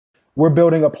we're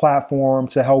building a platform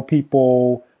to help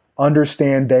people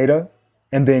understand data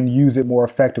and then use it more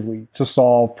effectively to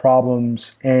solve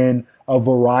problems in a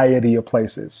variety of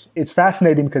places. It's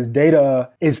fascinating because data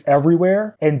is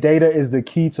everywhere, and data is the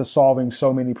key to solving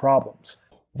so many problems.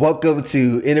 Welcome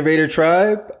to Innovator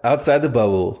Tribe Outside the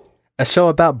Bubble, a show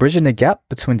about bridging the gap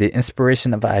between the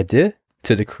inspiration of an idea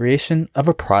to the creation of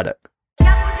a product.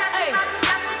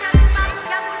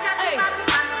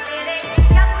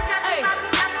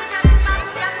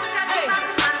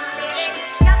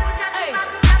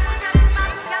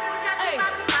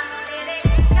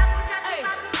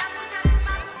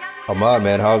 Ahmad,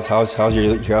 man, how's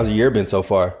your year been so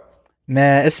far?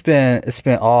 Man, it's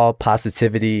been all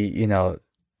positivity,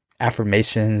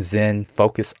 affirmations, zen,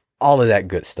 focus, all of that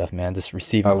good stuff, man. Just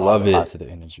receiving positive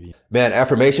energy. Man,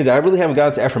 affirmations. I really haven't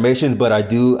gotten to affirmations, but I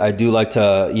do like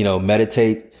to,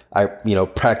 meditate. I,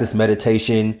 practice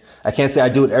meditation. I can't say I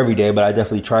do it every day, but I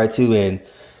definitely try to. And,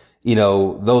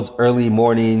 those early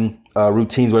morning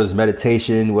routines, whether it's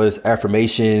meditation, whether it's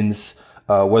affirmations,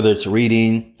 whether it's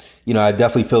reading, I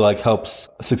definitely feel like helps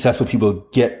successful people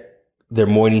get their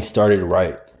morning started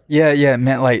right. Yeah,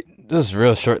 man. Like, this is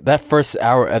real short. That first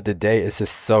hour of the day is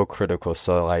just so critical.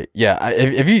 So, like, yeah,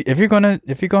 if you're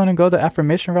gonna go the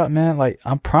affirmation route, man, like,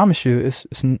 I promise you, it's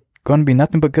going to be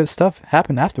nothing but good stuff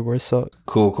happen afterwards. So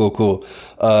cool.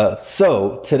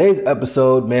 So today's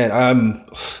episode, man,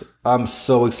 I'm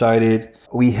so excited.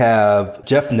 We have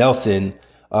Jeff Nelson,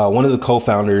 one of the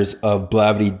co-founders of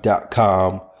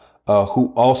Blavity.com,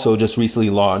 who also just recently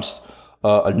launched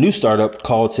a new startup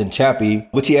called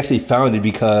Cinchapi, which he actually founded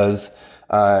because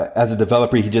as a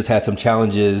developer, he just had some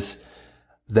challenges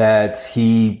that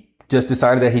he just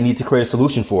decided that he needed to create a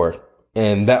solution for.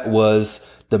 And that was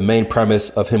the main premise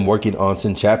of him working on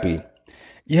Cinchapi.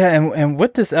 Yeah, and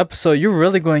with this episode, you're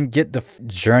really going to get the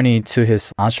journey to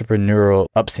his entrepreneurial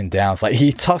ups and downs. Like,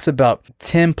 he talks about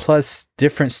 10 plus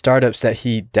different startups that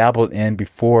he dabbled in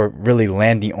before really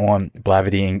landing on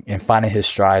Blavity and finding his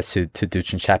strides to do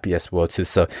Cinchapi as well too.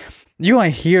 So you're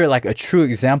going to hear like a true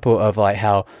example of like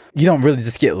how you don't really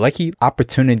just get lucky.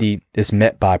 Opportunity is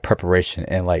met by preparation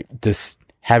and like just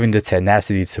having the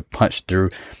tenacity to punch through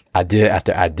idea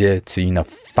after idea to,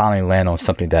 finally land on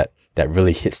something that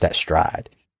really hits that stride.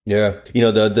 Yeah.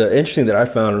 The interesting that I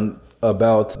found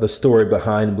about the story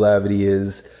behind Blavity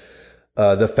is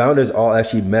the founders all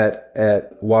actually met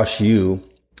at WashU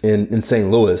in St.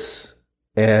 Louis.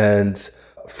 And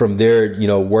from there,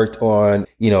 worked on,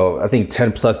 I think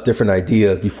 10 plus different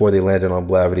ideas before they landed on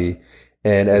Blavity.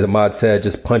 And as Ahmad said,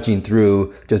 just punching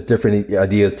through just different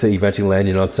ideas to eventually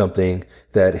landing on something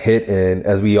that hit. And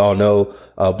as we all know,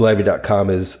 Blavity.com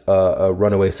is a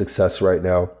runaway success right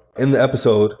now. In the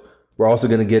episode, we're also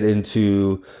going to get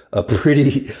into a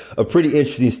pretty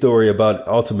interesting story about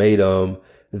ultimatum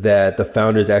that the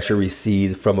founders actually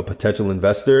received from a potential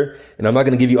investor. And I'm not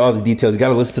going to give you all the details. You got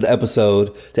to listen to the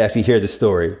episode to actually hear the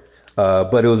story.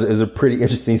 But it was a pretty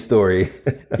interesting story.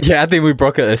 Yeah, I think we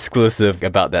broke an exclusive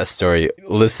about that story.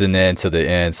 Listen in to the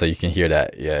end so you can hear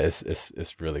that. Yeah,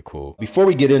 it's really cool. Before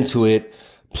we get into it,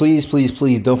 please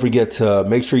don't forget to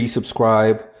make sure you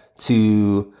subscribe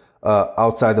to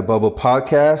Outside the Bubble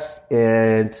podcast,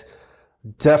 and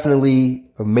definitely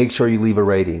make sure you leave a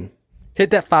rating. Hit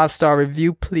that 5-star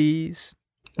review, please.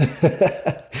 I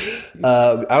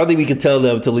don't think we can tell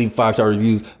them to leave 5-star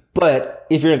reviews, but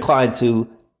if you're inclined to,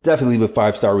 definitely leave a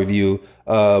 5-star review.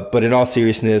 But in all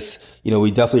seriousness, we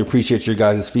definitely appreciate your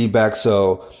guys' feedback.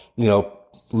 So,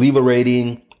 leave a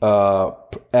rating,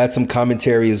 add some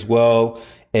commentary as well.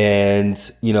 And,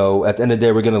 at the end of the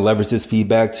day, we're going to leverage this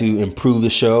feedback to improve the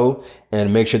show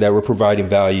and make sure that we're providing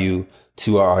value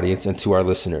to our audience and to our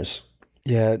listeners.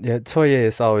 Yeah. Toye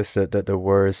is always the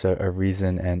words are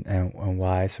reason and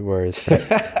wise words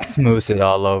that smooths it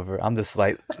all over. I'm just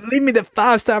like, leave me the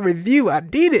 5-star review. I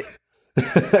did it.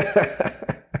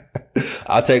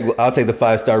 I'll take the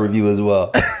 5-star review as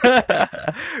well.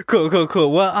 Cool.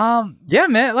 Well, yeah,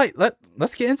 man. Like,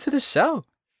 let's get into the show.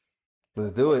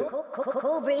 Let's do it.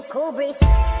 Cool breeze.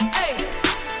 Hey.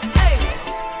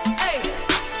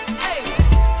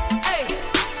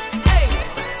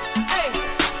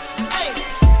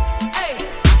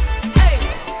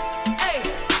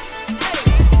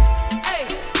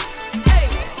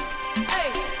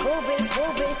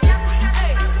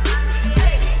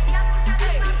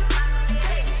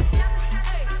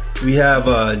 We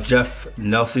have Jeff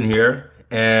Nelson here,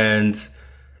 and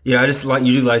I just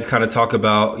usually like to kind of talk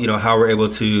about how we're able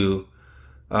to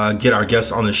get our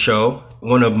guests on the show.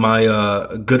 One of my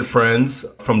good friends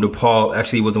from DePaul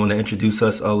actually was the one that introduced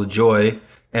us, LaJoy,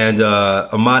 And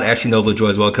Ahmad actually knows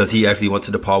LaJoy as well because he actually went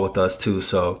to DePaul with us too.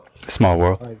 So Small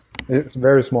world. Nice. It's a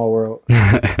very small world.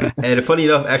 and funny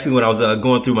enough, actually, when I was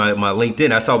going through my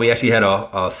LinkedIn, I saw we actually had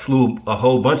a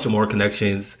whole bunch of more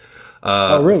connections.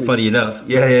 Oh, really? Funny enough,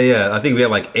 yeah. I think we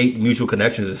had like 8 mutual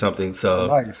connections or something. So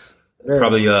Nice. Very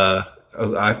probably I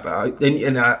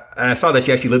saw that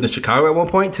you actually lived in Chicago at one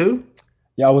point too.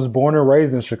 Yeah, I was born and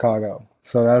raised in Chicago,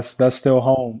 so that's still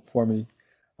home for me.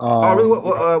 Oh, really?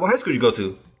 What high school did you go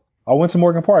to? I went to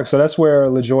Morgan Park, so that's where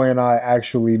LaJoy and I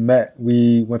actually met.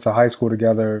 We went to high school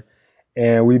together,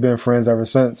 and we've been friends ever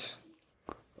since.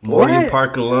 Morgan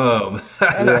Park alum.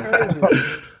 Yeah.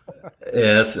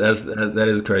 Yeah, that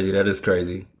is crazy. That is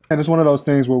crazy. And it's one of those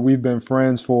things where we've been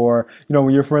friends for,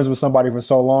 when you're friends with somebody for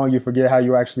so long, you forget how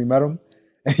you actually met them,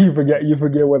 and you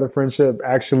forget where the friendship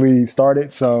actually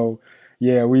started. So,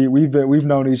 yeah, we've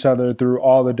known each other through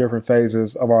all the different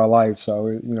phases of our life.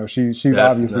 So, she's That's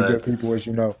obviously nuts. good people, as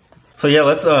you know. So yeah,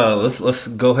 let's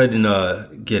go ahead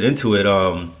and get into it.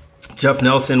 Jeff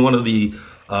Nelson, one of the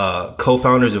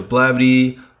co-founders of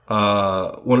Blavity,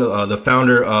 one of the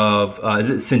founder of is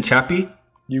it Cinchapi?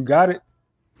 You got it.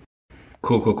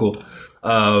 Cool.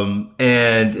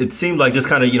 And it seemed like just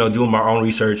kind of doing my own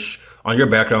research on your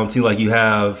background. It seemed like you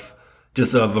have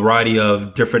just a variety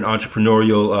of different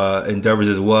entrepreneurial endeavors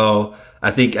as well.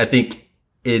 I think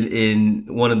in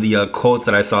one of the quotes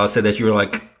that I saw, it said that you were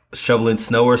like shoveling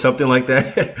snow or something like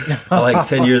that at like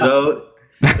 10 years old.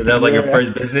 So that was like your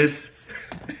first business.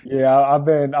 Yeah, I've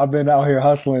been out here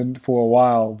hustling for a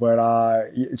while,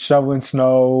 but shoveling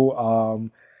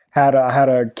snow. Had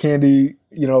a candy,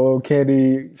 little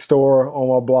candy store on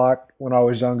my block when I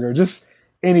was younger. Just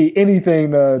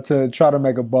anything to try to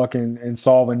make a buck and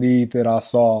solve a need that I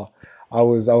saw. I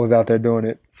was out there doing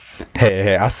it.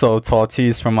 Hey, I sold tall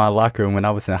tees from my locker room when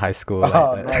I was in high school.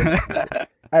 Nice.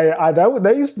 Hey,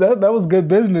 that was good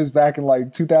business back in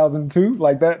like 2002,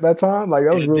 like that time. Like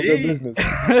that was real good business.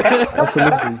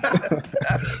 Absolutely.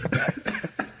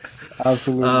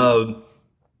 Absolutely.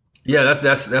 Yeah,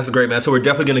 that's great, man. So we're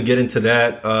definitely going to get into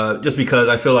that, just because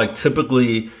I feel like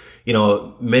typically,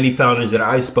 many founders that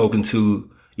I've spoken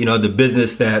to, the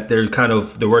business that they're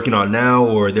working on now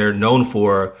or they're known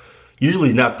for, usually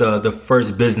is not the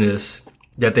first business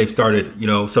that they've started.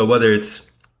 So whether it's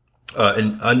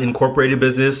an unincorporated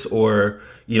business or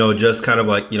just kind of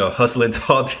like hustling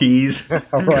tall tees, or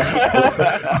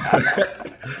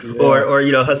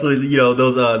hustling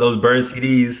those burn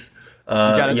CDs.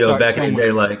 Back in the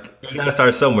day, like you gotta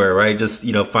start somewhere, right? Just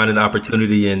find an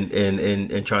opportunity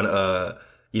and trying to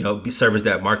service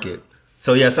that market.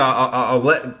 So yes, I'll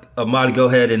let Ahmad go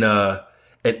ahead and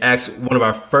ask one of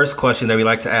our first questions that we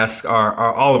like to ask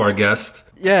all of our guests.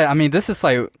 Yeah, I mean, this is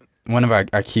like one of our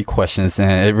key questions,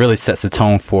 and it really sets the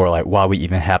tone for like why we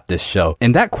even have this show.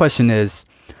 And that question is,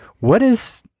 what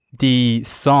is the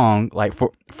song like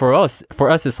for us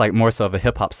it's like more so of a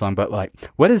hip-hop song, but like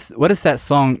what is that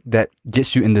song that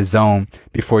gets you in the zone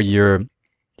before you're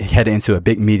headed into a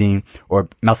big meeting or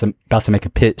about to make a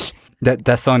pitch,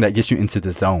 that song that gets you into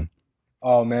the zone?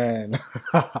 Oh man.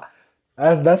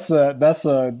 that's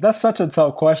such a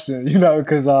tough question,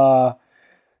 because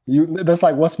that's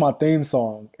like, what's my theme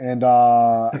song? And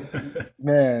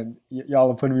man,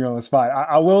 y'all are putting me on the spot.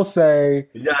 I will say,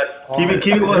 yeah, keep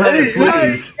it 100,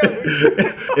 please.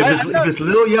 if it's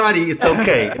Lil Yachty, it's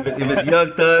okay. If it's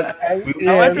Young Thug, if you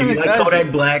like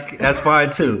Kodak Black, that's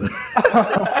fine too.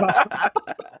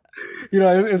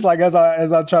 It's like as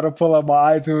I try to pull up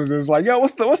my iTunes, it's like, yo,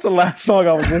 what's the last song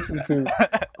I was listening to?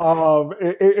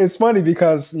 It's funny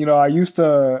because I used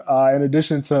to, in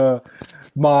addition to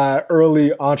my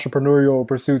early entrepreneurial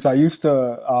pursuits, I used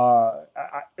to,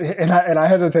 and I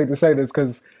hesitate to say this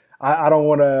because I don't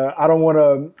want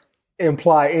to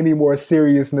imply any more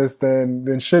seriousness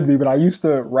than should be, but I used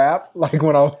to rap like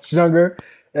when I was younger.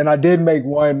 And I did make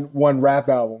one rap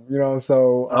album,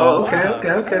 so.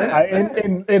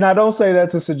 Okay. And I don't say that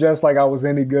to suggest like I was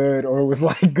any good or it was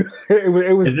like good.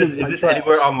 It was. Is this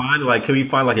anywhere online? Like, can we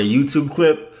find like a YouTube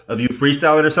clip of you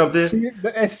freestyling or something? See,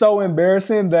 it's so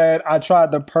embarrassing that I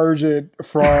tried to purge it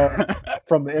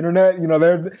from the internet.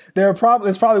 It's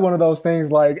probably one of those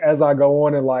things like as I go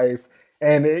on in life,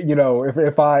 and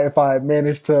if I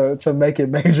manage to make it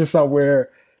major somewhere.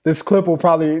 Some clip will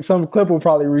probably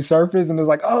resurface, and it's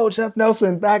like, oh, Jeff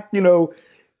Nelson back,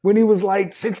 when he was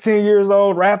like 16 years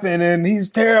old rapping, and he's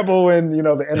terrible, and the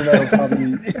internet will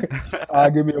probably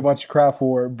give me a bunch of crap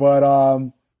for it. But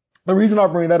the reason I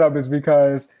bring that up is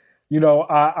because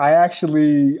I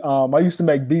actually I used to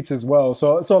make beats as well,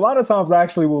 so a lot of times I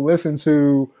actually will listen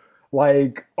to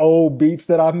like old beats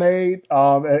that I've made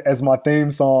as my theme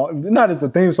song, not as a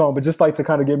theme song, but just like to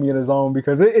kind of get me in the zone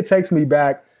because it takes me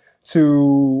back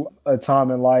to a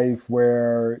time in life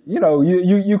where, you know,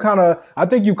 you kind of, I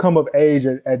think you come of age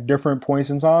at different points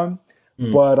in time,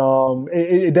 but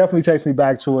it definitely takes me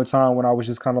back to a time when I was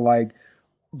just kind of like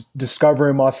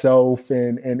discovering myself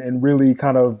and really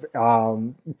kind of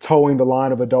towing the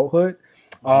line of adulthood.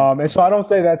 And so I don't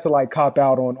say that to like cop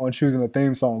out on choosing a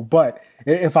theme song, but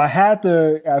if I had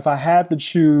to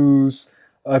choose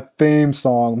a theme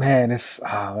song, man, it's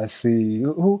let's see,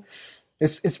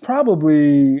 it's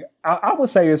probably I would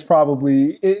say it's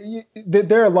probably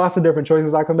there are lots of different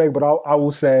choices I can make, but I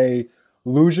will say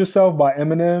 "Lose Yourself" by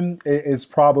Eminem is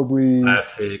probably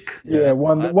classic. Yeah,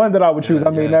 one that I would choose. I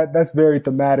mean that's very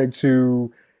thematic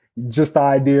to just the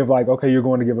idea of like, okay, you're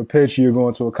going to give a pitch, you're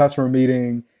going to a customer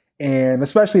meeting. And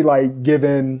especially like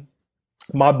given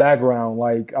my background,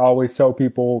 like I always tell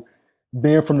people,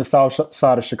 being from the south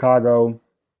side of Chicago,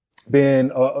 being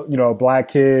a black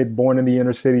kid, born in the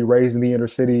inner city, raised in the inner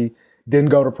city, didn't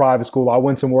go to private school. I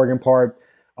went to Morgan Park.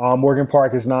 Morgan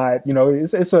Park is not,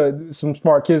 it's some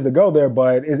smart kids that go there,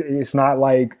 but it's not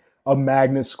like a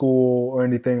magnet school or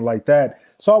anything like that.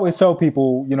 So I always tell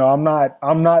people,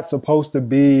 I'm not supposed to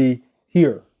be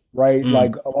here, right?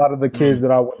 Like a lot of the kids that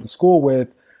I went to school with,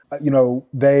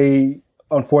 they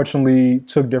unfortunately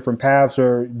took different paths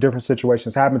or different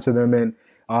situations happened to them. And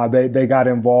they got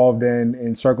involved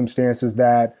in circumstances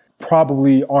that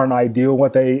probably aren't ideal,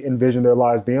 what they envision their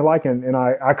lives being like. And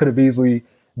I could have easily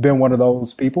been one of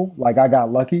those people. Like I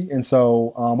got lucky. And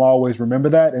so I always remember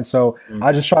that. And so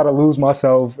I just try to lose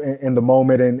myself in the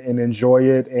moment and enjoy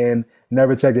it and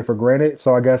never take it for granted.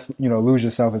 So I guess, Lose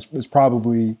Yourself is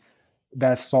probably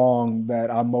that song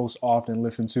that I most often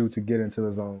listen to get into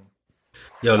the zone.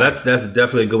 Yo, that's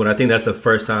definitely a good one. I think that's the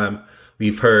first time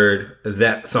we've heard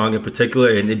that song in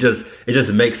particular, and it just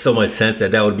makes so much sense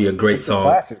that would be a great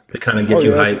song to kind of get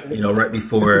you hyped, right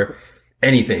before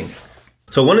anything.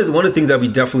 So one of the things that we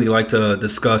definitely like to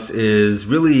discuss is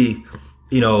really,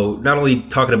 not only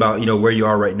talking about, where you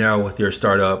are right now with your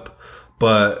startup,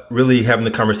 but really having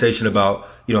the conversation about,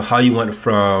 how you went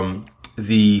from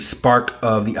the spark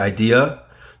of the idea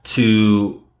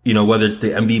to, whether it's the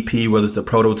MVP, whether it's the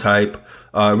prototype,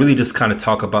 really just kind of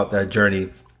talk about that journey.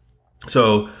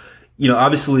 So,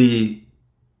 obviously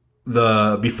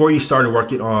before you started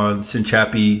working on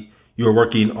Cinchapi, you were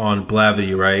working on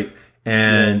Blavity, right?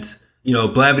 And,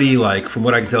 Blavity, like from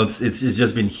what I can tell, it's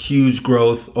just been huge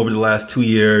growth over the last 2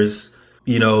 years,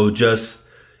 and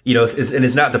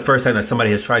it's not the first time that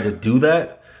somebody has tried to do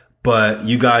that. But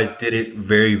you guys did it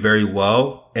very, very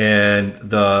well, and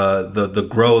the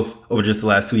growth over just the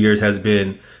last 2 years has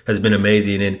been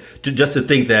amazing. And just to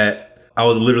think that I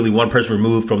was literally one person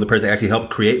removed from the person that actually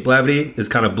helped create Blavity is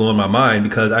kind of blowing my mind,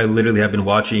 because I literally have been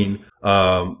watching,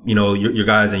 your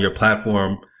guys and your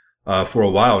platform for a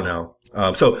while now.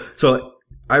 So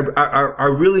I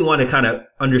really want to kind of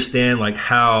understand like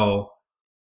how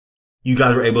you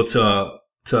guys were able to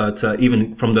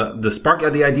even from the spark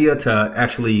of the idea to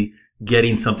actually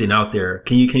getting something out there.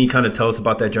 Can you kind of tell us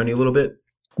about that journey a little bit?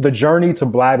 The journey to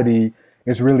Blavity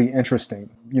is really interesting.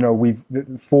 We've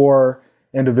 4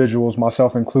 individuals,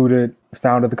 myself included,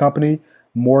 founded the company.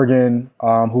 Morgan,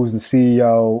 who's the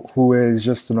CEO, who is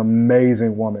just an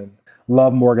amazing woman.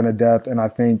 Love Morgan to death. And I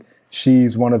think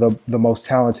she's one of the most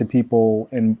talented people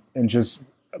and just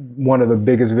one of the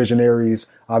biggest visionaries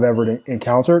I've ever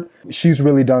encountered. She's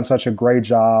really done such a great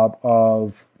job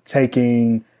of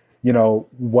taking,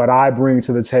 what I bring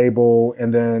to the table,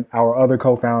 and then our other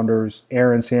co-founders,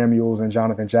 Aaron Samuels and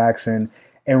Jonathan Jackson,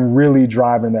 and really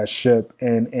driving that ship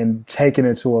and taking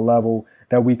it to a level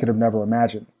that we could have never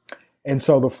imagined. And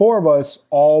so the 4 of us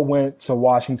all went to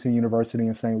Washington University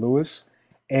in St. Louis,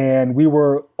 and we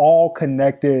were all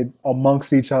connected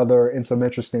amongst each other in some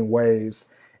interesting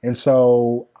ways. And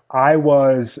so I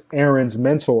was Aaron's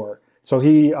mentor. So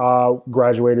he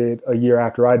graduated a year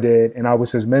after I did, and I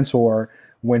was his mentor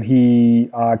when he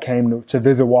came to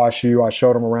visit WashU. I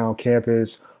showed him around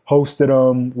campus, hosted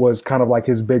him, was kind of like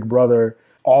his big brother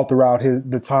all throughout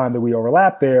the time that we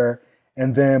overlapped there.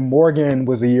 And then Morgan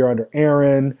was a year under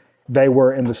Aaron. They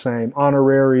were in the same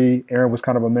honorary. Aaron was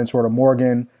kind of a mentor to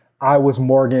Morgan. I was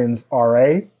Morgan's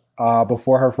RA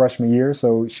before her freshman year.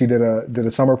 So she did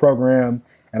a summer program,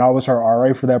 and I was her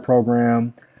RA for that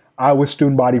program. I was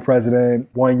student body president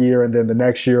 1 year, and then the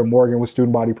next year, Morgan was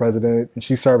student body president, and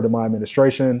she served in my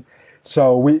administration.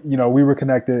 So we were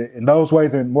connected in those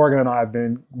ways, and Morgan and I have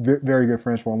been very good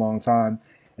friends for a long time.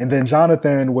 And then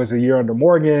Jonathan was a year under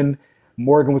Morgan.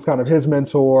 Morgan was kind of his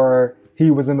mentor.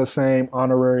 He was in the same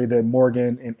honorary that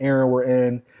Morgan and Aaron were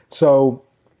in. So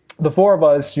the four of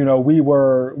us, we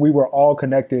were all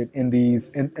connected in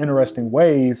these interesting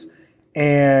ways.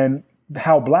 And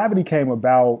how Blavity came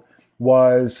about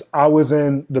was I was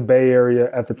in the Bay Area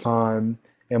at the time,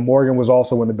 and Morgan was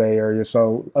also in the Bay Area.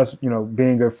 So us,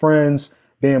 being good friends,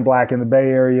 being Black in the Bay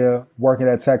Area, working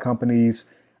at tech companies,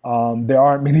 there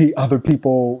aren't many other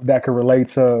people that could relate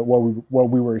to what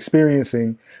we were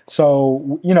experiencing.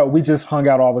 So, we just hung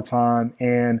out all the time.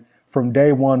 And from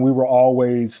day one, we were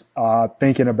always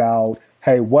thinking about,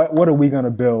 hey, what are we going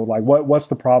to build? Like, what's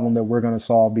the problem that we're going to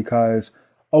solve? Because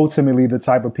ultimately, the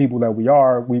type of people that we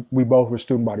are, we both were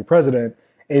student body president.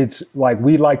 It's like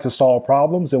we like to solve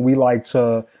problems and we like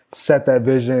to set that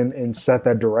vision and set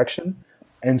that direction.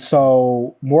 And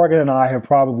so Morgan and I have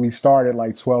probably started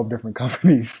like 12 different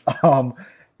companies.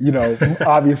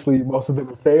 Obviously most of them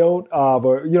have failed,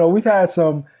 but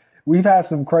we've had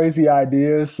some crazy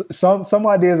ideas. Some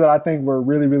ideas that I think were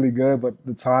really, really good, but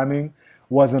the timing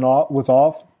was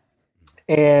off.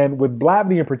 And with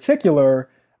Blavity in particular,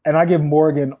 and I give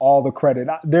Morgan all the credit.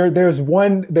 There's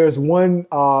one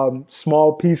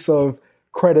small piece of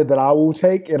credit that I will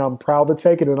take, and I'm proud to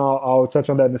take it, and I'll touch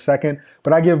on that in a second.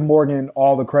 But I give Morgan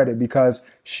all the credit because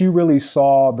she really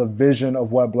saw the vision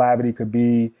of what Blavity could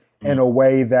be in a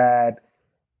way that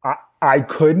I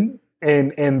couldn't,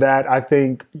 and that I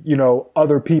think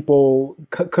other people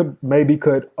could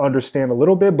understand a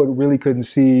little bit, but really couldn't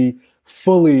see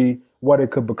fully what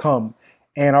it could become.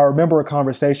 And I remember a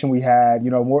conversation we had,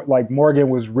 Morgan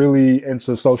was really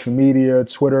into social media,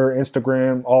 Twitter,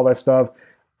 Instagram, all that stuff.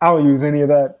 I don't use any of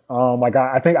that.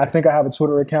 I think I have a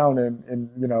Twitter account and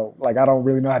I don't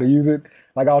really know how to use it.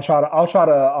 Like I'll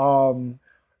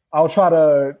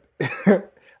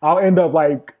end up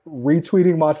like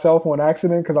retweeting myself on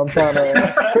accident because I'm trying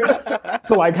to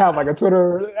to like have like a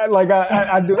Twitter. Like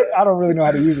I don't really know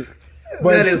how to use it.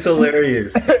 But that is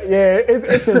hilarious. Yeah,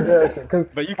 it's embarrassing because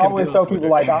I always tell people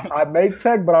like I make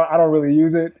tech, but I don't really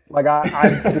use it. Like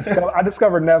I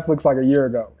discovered Netflix like a year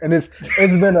ago, and it's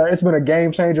been a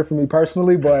game changer for me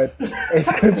personally. But it's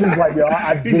just like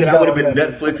I would have been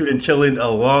Netflixing and chilling a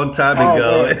long time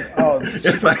ago. If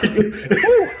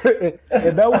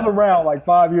that was around like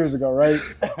 5 years ago, right?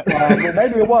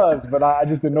 Maybe it was, but I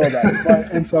just didn't know about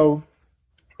it. And so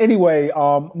anyway,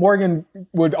 Morgan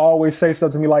would always say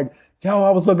stuff to me like, yo,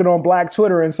 I was looking on Black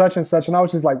Twitter and such, and I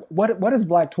was just like, what is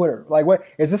Black Twitter? Like, what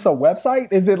is this a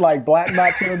website? Is it like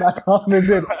black.twitter.com? Is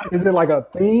it like a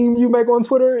theme you make on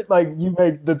Twitter? Like you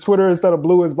make the Twitter instead of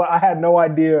blue is black. I had no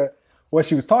idea what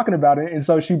she was talking about. And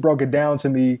so she broke it down to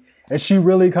me, and she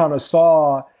really kind of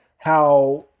saw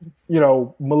how,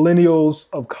 millennials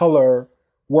of color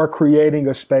were creating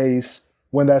a space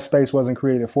when that space wasn't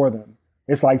created for them.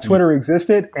 It's like Twitter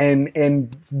existed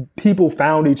and people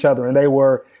found each other, and they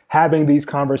were having these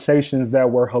conversations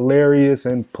that were hilarious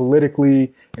and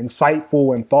politically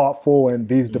insightful and thoughtful, and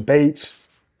these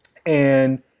debates.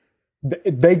 And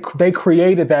they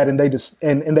created that, and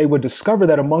they would discover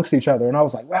that amongst each other. And I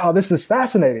was like, wow, this is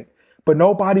fascinating. But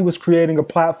nobody was creating a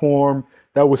platform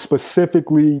that was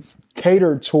specifically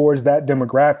catered towards that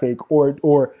demographic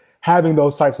or having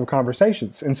those types of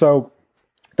conversations. And so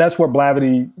that's where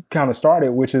Blavity kind of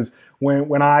started, which is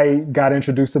when I got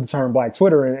introduced to the term Black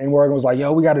Twitter, and Morgan was like,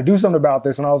 yo, we got to do something about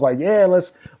this. And I was like, yeah,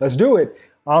 let's do it.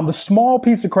 The small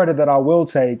piece of credit that I will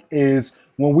take is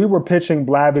when we were pitching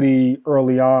Blavity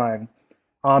early on,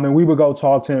 and we would go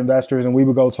talk to investors and we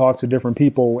would go talk to different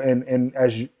people. And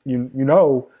as you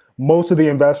know, most of the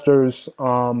investors,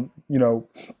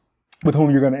 with whom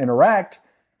you're going to interact,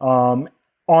 aren't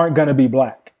going to be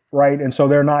Black. Right. And so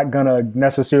they're not going to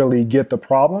necessarily get the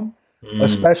problem,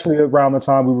 especially around the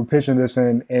time we were pitching this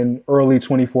in early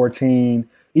 2014,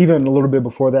 even a little bit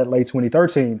before that, late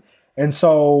 2013. And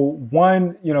so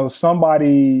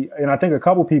somebody, and I think a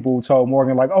couple people told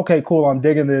Morgan like, OK, cool, I'm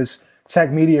digging this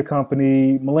tech media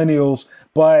company, millennials,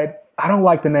 but I don't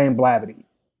like the name Blavity.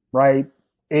 Right.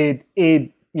 It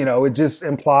just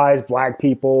implies Black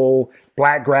people,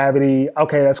 Black gravity.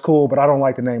 OK, that's cool. But I don't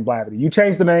like the name Blavity. You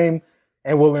change the name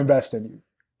and we'll invest in you.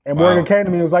 And Morgan came to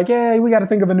me and was like, yeah, we got to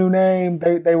think of a new name.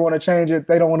 They want to change it.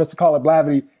 They don't want us to call it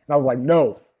Blavity. And I was like,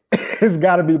 no, it's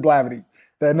got to be Blavity.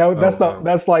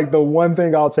 That's like the one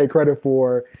thing I'll take credit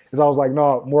for is I was like,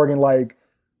 no, Morgan, like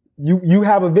you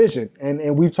have a vision.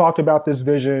 And we've talked about this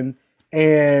vision,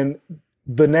 and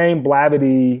the name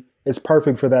Blavity is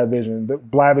perfect for that vision. The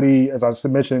Blavity, as I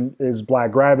mentioned, is Black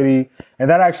gravity.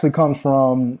 And that actually comes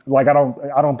from, like, I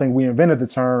don't think we invented the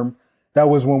term. That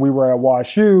was when we were at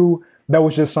WashU. That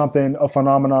was just a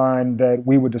phenomenon that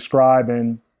we would describe.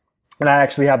 And I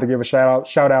actually have to give a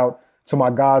shout out to my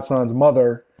godson's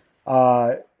mother,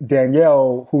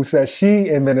 Danielle, who says she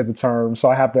invented the term.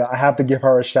 So I have to give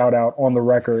her a shout out on the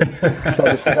record, so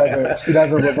that she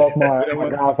doesn't revoke my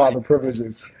godfather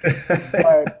privileges.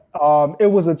 But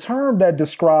it was a term that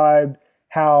described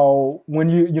how when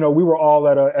we were all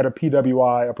at a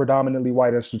PWI, a predominantly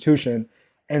white institution,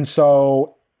 and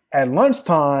so at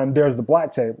lunchtime there's the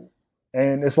black table,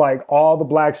 and it's like all the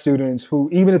black students who,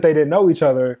 even if they didn't know each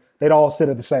other, they'd all sit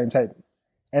at the same table.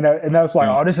 And that's like,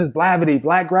 oh, this is Blavity,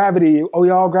 black gravity. Oh, we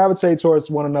all gravitate towards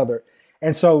one another.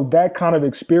 And so that kind of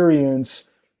experience,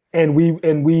 and we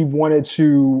wanted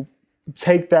to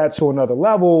take that to another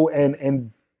level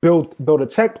and build a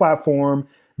tech platform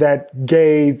that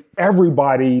gave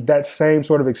everybody that same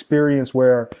sort of experience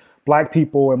where black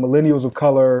people and millennials of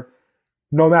color,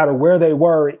 no matter where they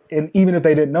were, and even if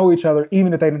they didn't know each other,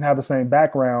 even if they didn't have the same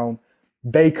background,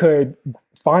 they could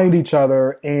find each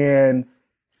other and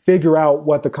figure out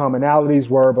what the commonalities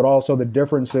were, but also the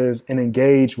differences, and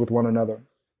engage with one another.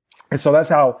 And so that's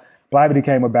how Blavity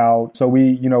came about. So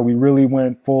we really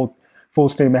went full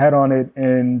steam ahead on it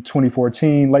in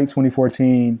 2014, late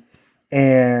 2014.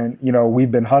 And,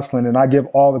 we've been hustling, and I give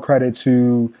all the credit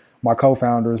to my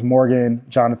co-founders, Morgan,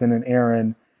 Jonathan, and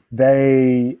Aaron.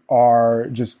 They are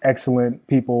just excellent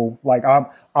people. Like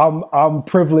I'm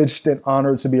privileged and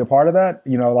honored to be a part of that,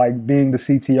 like being the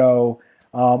CTO.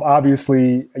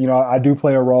 Obviously, I do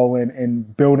play a role in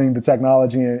building the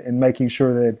technology and making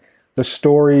sure that the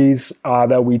stories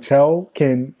that we tell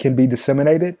can be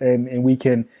disseminated, and we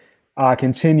can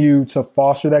continue to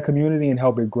foster that community and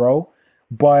help it grow.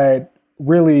 But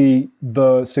really,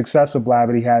 the success of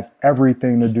Blavity has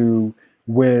everything to do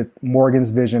with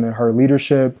Morgan's vision and her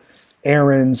leadership,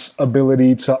 Aaron's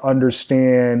ability to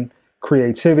understand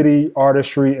creativity,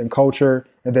 artistry, and culture,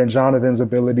 and then Jonathan's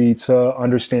ability to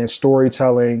understand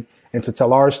storytelling and to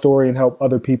tell our story and help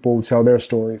other people tell their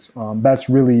stories. That's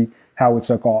really how it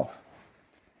took off.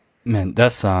 Man,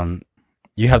 that's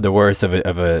you have the words of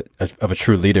a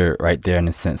true leader right there, in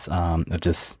the sense of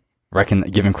just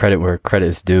giving credit where credit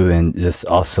is due, and just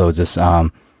also just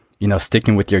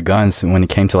sticking with your guns when it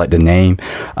came to like the name.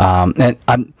 And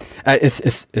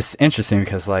it's interesting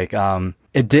because like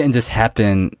it didn't just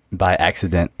happen by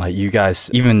accident. Like you guys,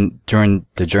 even during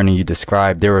the journey you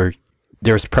described, there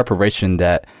was preparation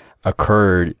that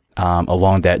occurred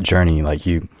along that journey. Like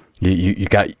you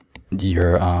got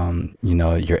your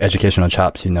your educational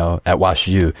chops at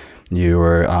WashU. You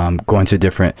were going to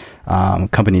different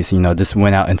companies, just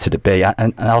went out into the Bay.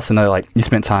 I also know like you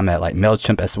spent time at like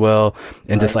MailChimp as well,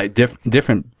 and just like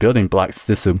different building blocks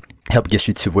just to help get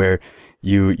you to where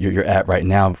you're at right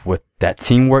now, with that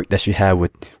teamwork that you had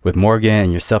with Morgan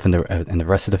and yourself and the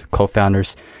rest of the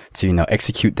co-founders to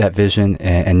execute that vision.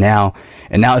 And now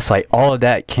it's like all of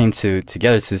that came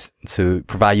together to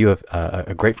provide you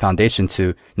a great foundation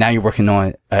to now you're working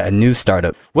on a new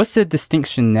startup. What's the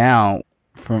distinction now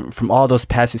from all those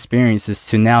past experiences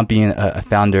to now being a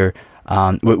founder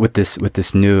with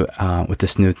this new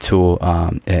tool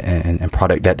and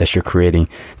product that you're creating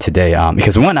today?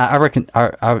 Because one, I reckon I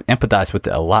empathize with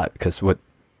it a lot, because with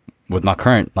my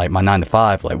current, like my 9 to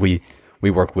 5, like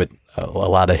we work with a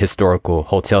lot of historical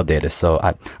hotel data. So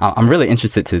I'm really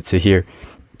interested to hear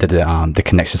the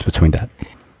connections between that.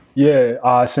 Yeah,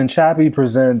 Cinchapi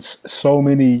presents so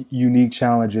many unique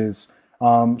challenges.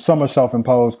 Some are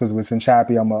self-imposed, because with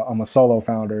Cinchapi, I'm a solo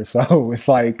founder. So it's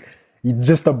like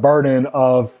just the burden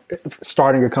of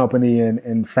starting a company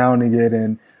and founding it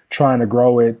and trying to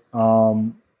grow it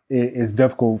is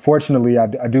difficult. Fortunately,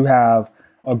 I do have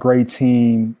a great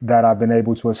team that I've been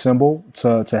able to assemble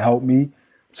to help me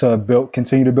to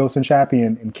continue to build Cinchapi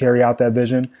and carry out that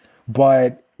vision.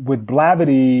 But with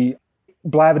Blavity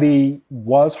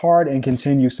was hard and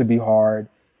continues to be hard,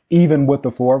 even with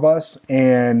the four of us.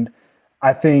 And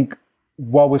I think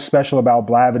what was special about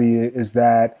Blavity is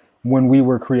that when we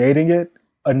were creating it,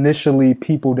 initially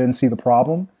people didn't see the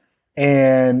problem.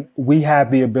 And we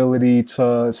had the ability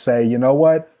to say, you know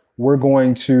what, we're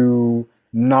going to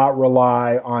not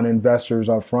rely on investors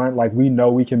up front. Like, we know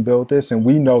we can build this, and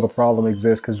we know the problem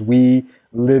exists because we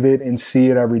live it and see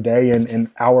it every day,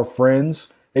 and our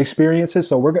friends experience it.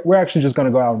 So we're actually just going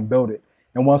to go out and build it.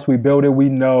 And once we build it, we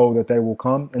know that they will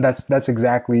come. And that's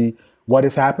exactly what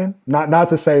has happened. Not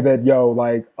to say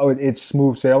that, it's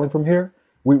smooth sailing from here.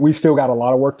 We still got a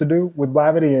lot of work to do with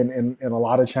Blavity and a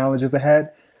lot of challenges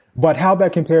ahead. But how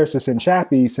that compares to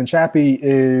Cinchapi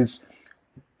is,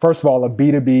 first of all, a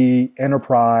B2B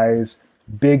enterprise,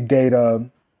 big data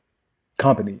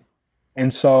company.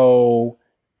 And so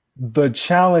the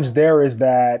challenge there is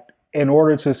that in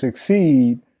order to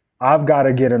succeed, I've got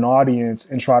to get an audience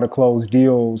and try to close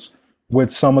deals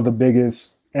with some of the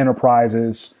biggest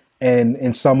enterprises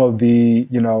and some of the,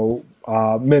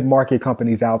 mid-market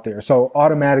companies out there. So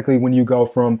automatically, when you go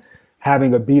from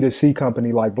having a B2C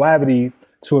company like Blavity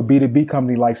to a B2B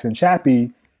company like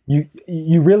Cinchapi,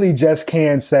 you really just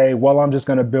can't say, well, I'm just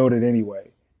going to build it anyway.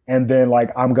 And then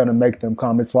like, I'm going to make them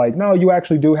come. It's like, no, you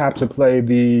actually do have to play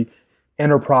the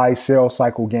enterprise sales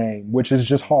cycle game, which is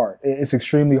just hard. It's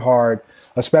extremely hard,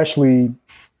 especially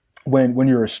when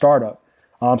you're a startup.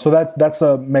 So that's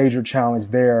a major challenge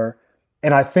there.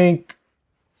 And I think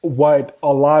what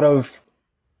a lot of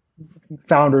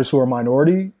founders who are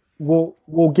minority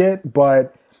will get,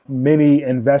 but many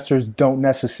investors don't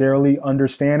necessarily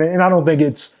understand it. And I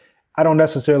don't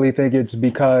necessarily think it's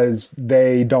because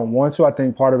they don't want to. I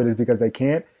think part of it is because they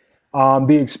can't.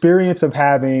 The experience of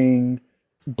having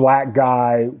Black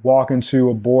guy walk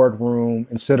into a boardroom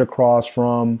and sit across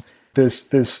from this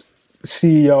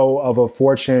CEO of a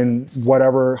Fortune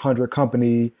whatever 100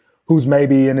 company who's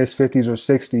maybe in his 50s or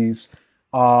 60s,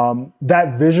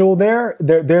 that visual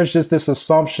there's just this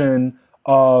assumption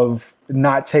of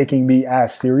not taking me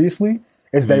as seriously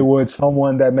as they would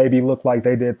someone that maybe looked like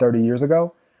they did 30 years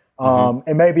ago.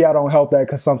 And maybe I don't help that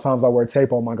because sometimes I wear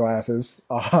tape on my glasses.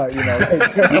 Sometimes,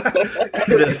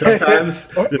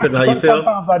 depending on how you feel.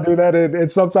 Sometimes I do that,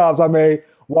 and sometimes I may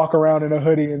walk around in a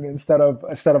hoodie instead of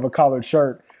a collared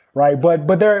shirt, right?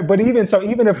 But even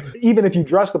if you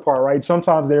dress the part, right?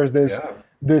 Sometimes there's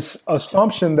this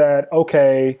assumption that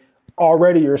okay,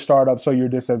 already you're a startup, so you're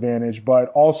disadvantaged, but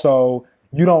also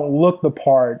you don't look the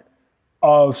part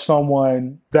of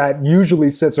someone that usually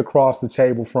sits across the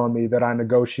table from me that I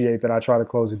negotiate, that I try to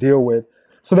close a deal with.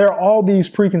 So there are all these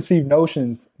preconceived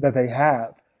notions that they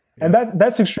have. And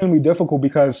that's extremely difficult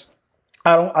because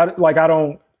I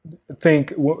don't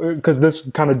think, because this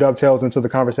kind of dovetails into the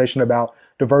conversation about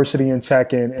diversity in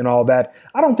tech and all that.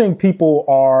 I don't think people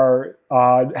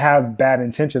have bad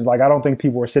intentions. Like, I don't think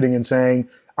people are sitting and saying,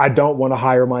 I don't want to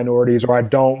hire minorities or I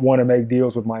don't want to make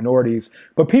deals with minorities,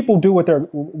 but people do what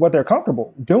they're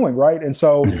comfortable doing, right? And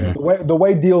so the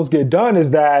way deals get done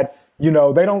is that, they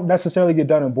don't necessarily get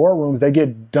done in boardrooms. They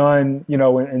get done,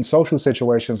 in social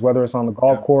situations, whether it's on the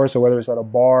golf course or whether it's at a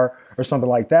bar or something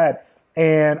like that.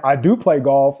 And I do play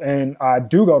golf and I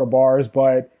do go to bars,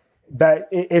 but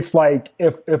it's like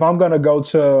if I'm going to go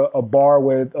to a bar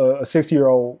with a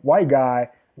 60-year-old white guy,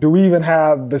 do we even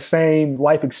have the same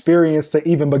life experience to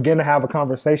even begin to have a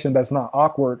conversation that's not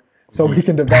awkward so we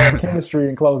can develop chemistry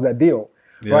and close that deal,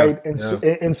 right? And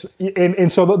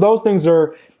so those things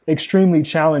are extremely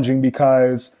challenging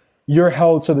because you're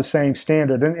held to the same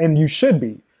standard, and you should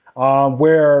be,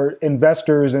 where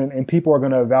investors and people are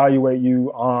going to evaluate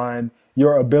you on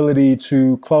your ability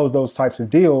to close those types of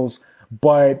deals.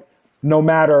 But no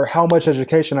matter how much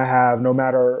education I have, no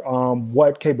matter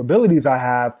what capabilities I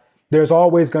have, there's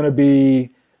always going to be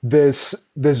this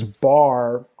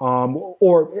bar,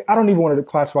 or I don't even want to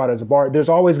classify it as a bar. There's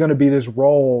always going to be this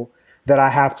role that I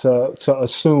have to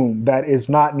assume that is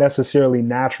not necessarily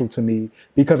natural to me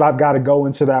because I've got to go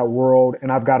into that world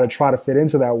and I've got to try to fit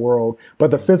into that world.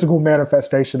 But the physical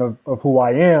manifestation of who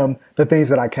I am, the things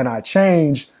that I cannot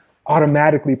change,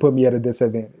 automatically put me at a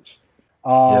disadvantage.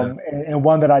 And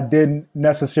one that I didn't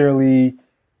necessarily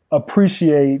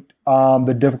appreciate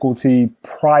the difficulty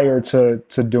prior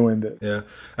to doing this. Yeah,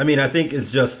 I mean, I think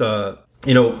it's just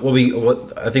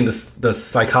what I think the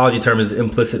psychology term is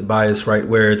implicit bias, right?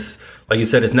 Where it's like you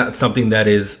said, it's not something that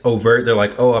is overt. They're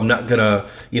like, oh, I'm not gonna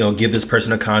give this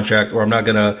person a contract, or I'm not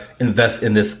gonna invest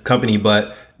in this company.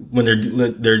 But when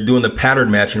they're doing the pattern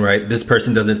matching, right? This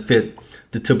person doesn't fit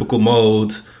the typical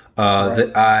molds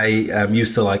that I am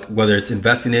used to, like whether it's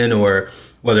investing in or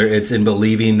whether it's in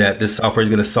believing that this software is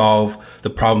going to solve the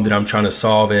problem that I'm trying to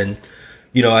solve. And,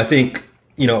 I think,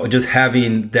 just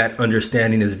having that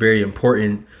understanding is very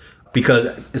important,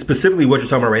 because specifically what you're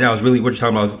talking about right now is really what you're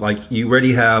talking about is like, you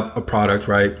already have a product,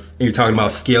 right? And you're talking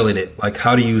about scaling it. Like,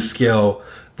 how do you scale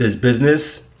this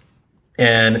business?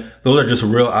 And those are just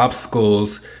real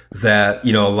obstacles that,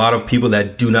 a lot of people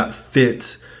that do not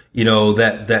fit,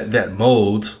 that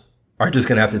mold are just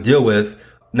going to have to deal with.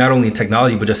 Not only in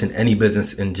technology, but just in any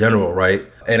business in general, right?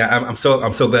 And I'm so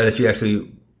glad that you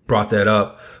actually brought that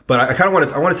up. But I kind of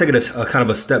want to take it a kind of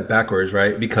a step backwards,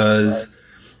 right? Because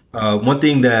one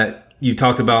thing that you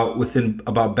talked about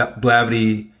about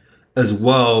Blavity as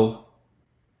well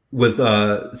with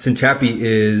Cinchapi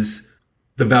is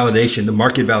the validation, the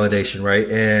market validation, right?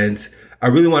 And I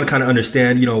really want to kind of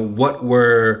understand, what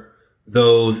were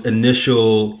those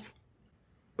initial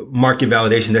market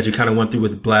validation that you kind of went through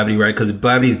with Blavity, right? Because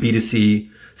Blavity is B2C,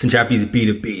 Cinchapi is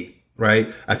B2B,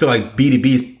 right? I feel like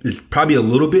B2B is probably a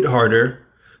little bit harder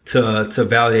to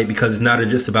validate, because it's not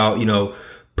just about,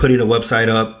 putting a website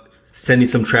up, sending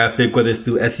some traffic, whether it's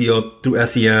through SEO, through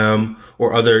SEM,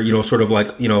 or other, sort of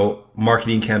like,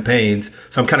 marketing campaigns.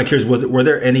 So I'm kind of curious, were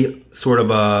there any sort of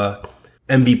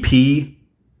MVPs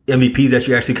that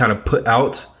you actually kind of put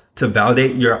out to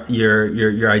validate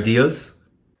your ideas?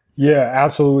 Yeah,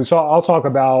 absolutely. So I'll talk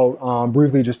about,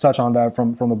 briefly just touch on that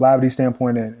from the Blavity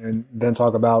standpoint, and then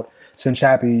talk about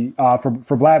Cinchapi.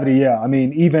 For Blavity, yeah, I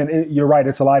mean, you're right,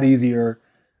 it's a lot easier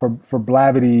for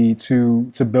Blavity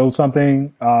to build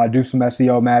something, do some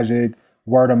SEO magic,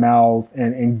 word of mouth,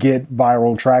 and get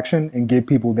viral traction and get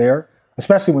people there,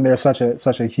 especially when there's such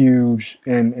a huge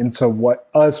and to what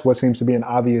seems to be an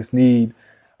obvious need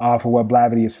for what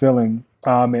Blavity is filling.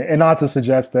 And not to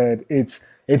suggest that it's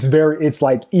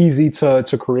like easy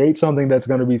to create something that's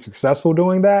going to be successful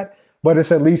doing that, but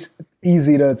it's at least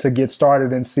easy to get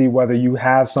started and see whether you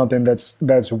have something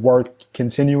that's worth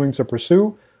continuing to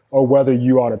pursue or whether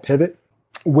you ought to pivot.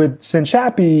 With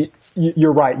Cinchapi,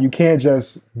 you're right. You can't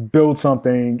just build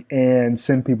something and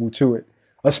send people to it,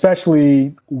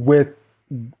 especially with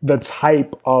the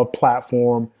type of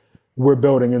platform we're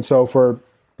building. And so for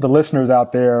the listeners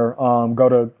out there, go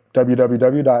to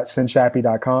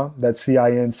www.cinchapi.com. That's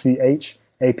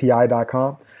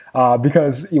CINCHAPI.com.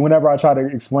 Because whenever I try to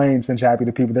explain Cinchapi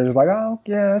to people, they're just like, oh,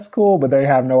 yeah, that's cool. But they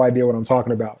have no idea what I'm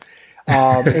talking about.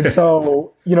 And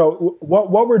so,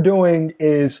 what we're doing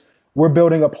is we're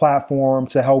building a platform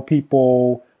to help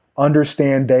people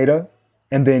understand data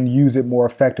and then use it more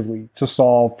effectively to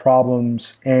solve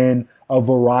problems in a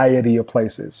variety of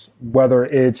places, whether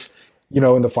it's,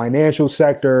 in the financial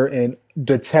sector and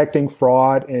detecting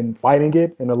fraud and fighting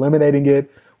it and eliminating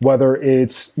it, whether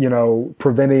it's,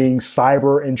 preventing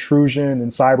cyber intrusion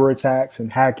and cyber attacks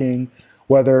and hacking,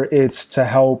 whether it's to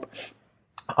help,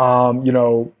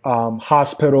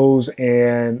 hospitals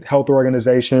and health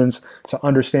organizations to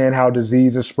understand how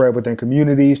disease is spread within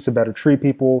communities to better treat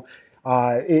people.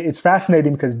 It's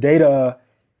fascinating because data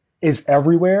is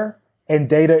everywhere, and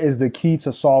data is the key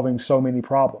to solving so many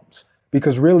problems.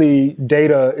 Because really,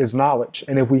 data is knowledge.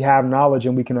 And if we have knowledge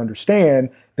and we can understand,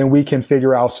 then we can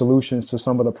figure out solutions to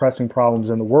some of the pressing problems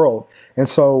in the world. And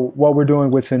so what we're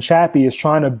doing with Cinchapi is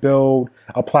trying to build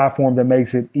a platform that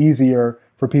makes it easier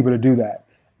for people to do that.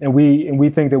 And we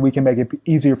think that we can make it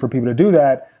easier for people to do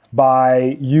that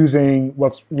by using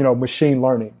machine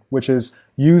learning, which is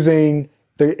using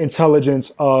the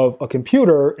intelligence of a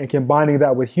computer and combining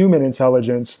that with human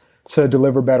intelligence to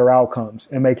deliver better outcomes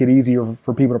and make it easier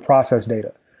for people to process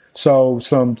data. So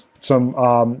some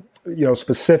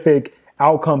specific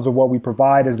outcomes of what we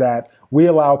provide is that we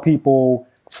allow people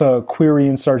to query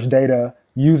and search data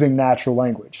using natural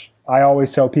language. I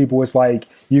always tell people it's like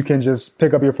you can just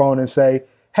pick up your phone and say,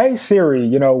 "Hey Siri,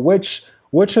 which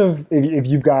of if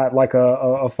you've got like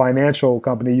a financial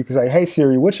company, you can say, "Hey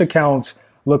Siri, which accounts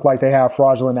look like they have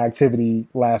fraudulent activity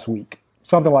last week?"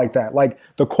 Something like that. Like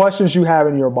the questions you have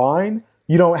in your mind,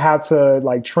 you don't have to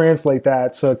like translate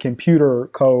that to computer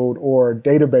code or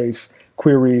database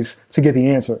queries to get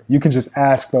the answer. You can just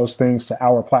ask those things to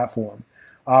our platform.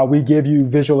 We give you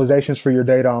visualizations for your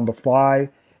data on the fly,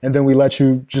 and then we let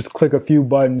you just click a few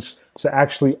buttons to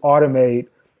actually automate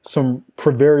some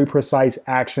very precise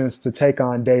actions to take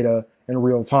on data in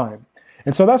real time.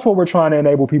 And so that's what we're trying to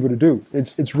enable people to do.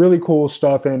 It's really cool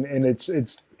stuff, and it's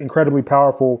incredibly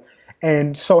powerful.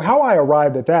 And so how I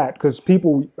arrived at that, because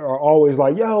people are always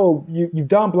like, yo, you've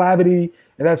done Blavity,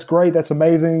 and that's great, that's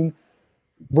amazing.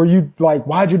 Were you like,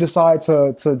 why'd you decide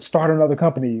to start another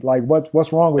company? Like,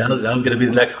 what's wrong with you? That was going to be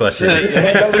the next question.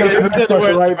 That's gonna be the next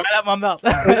question, right? Right out my mouth.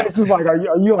 It's just like, are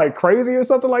you like crazy or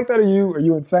something like that? Are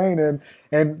you insane?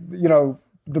 And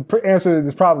the answer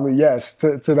is probably yes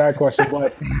to that question.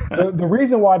 But the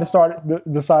reason why I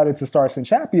decided to start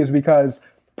Cinchapi is because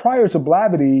prior to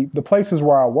Blavity, the places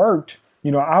where I worked,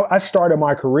 I started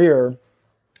my career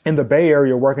in the Bay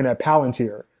Area working at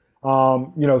Palantir.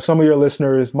 Some of your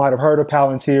listeners might have heard of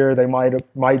Palantir. They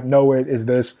might know it is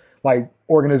this like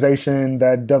organization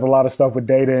that does a lot of stuff with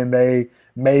data, and they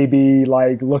may be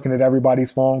like looking at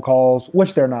everybody's phone calls,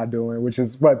 which they're not doing,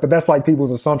 but that's like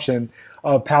people's assumption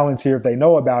of Palantir if they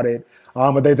know about it.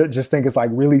 But they just think it's like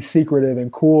really secretive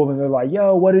and cool. And they're like,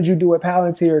 yo, what did you do at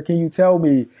Palantir? Can you tell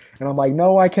me? And I'm like,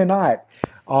 no, I cannot.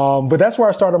 But that's where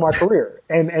I started my career.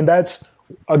 And that's,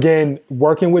 again,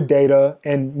 working with data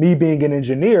and me being an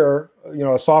engineer,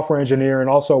 a software engineer, and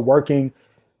also working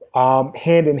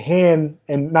hand in hand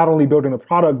and not only building the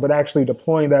product, but actually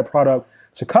deploying that product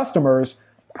to customers.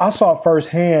 I saw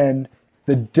firsthand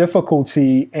the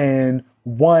difficulty in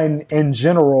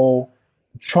general,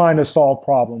 trying to solve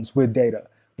problems with data.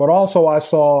 But also I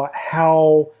saw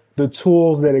how the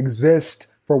tools that exist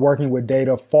for working with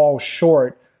data fall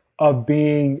short of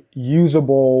being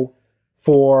usable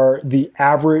for the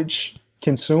average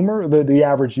consumer, the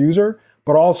average user,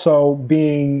 but also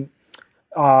being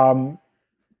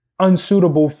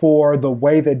unsuitable for the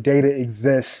way that data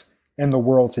exists in the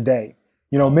world today.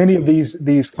 You know, many of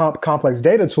these complex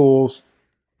data tools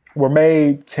were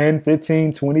made 10,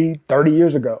 15, 20, 30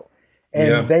 years ago.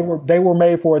 And they were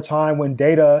made for a time when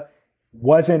data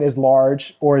wasn't as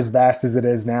large or as vast as it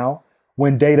is now,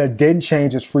 when data didn't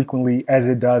change as frequently as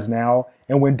it does now,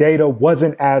 and when data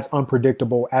wasn't as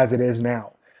unpredictable as it is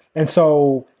now. And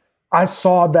so I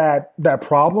saw that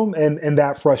problem and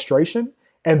that frustration.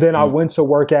 And then I went to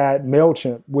work at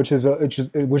MailChimp, which is a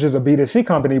B2C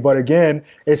company, but again,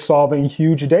 it's solving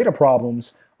huge data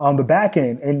problems on the back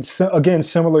end. And again,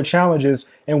 similar challenges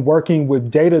and working with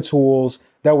data tools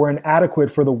that were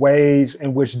inadequate for the ways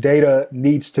in which data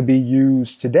needs to be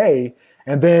used today.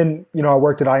 And then, you know, I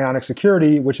worked at Ionic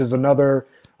Security, which is another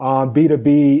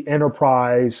B2B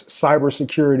enterprise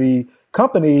cybersecurity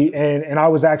company. And I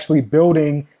was actually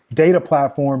building data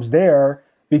platforms there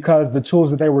because the tools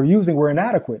that they were using were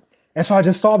inadequate. And so I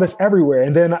just saw this everywhere.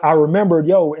 And then I remembered,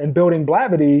 in building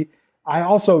Blavity, I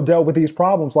also dealt with these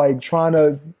problems, like trying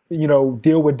to,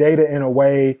 deal with data in a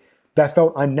way that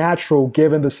felt unnatural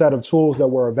given the set of tools that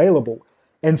were available.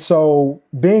 And so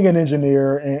being an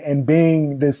engineer and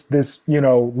being this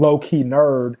low-key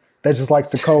nerd that just likes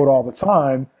to code all the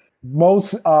time,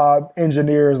 most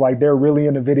engineers, like, they're really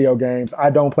into video games. I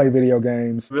don't play video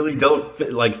games. Really don't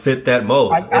fit that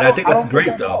mold. I think that's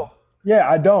great though. Yeah,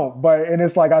 I don't. And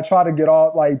it's like, I try to get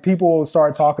off, like, people will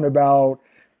start talking about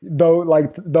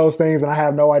those things and I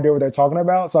have no idea what they're talking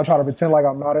about. So I try to pretend like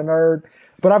I'm not a nerd,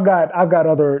 but I've got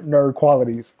other nerd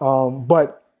qualities.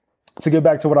 But to get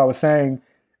back to what I was saying,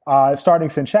 starting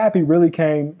Cinchapi really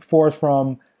came forth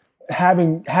from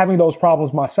having those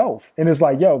problems myself. And it's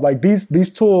like,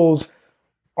 these tools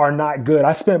are not good.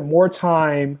 I spent more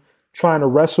time trying to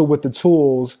wrestle with the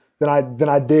tools than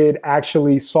I did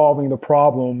actually solving the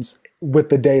problems with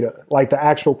the data, like the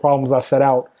actual problems I set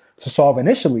out to solve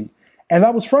initially. And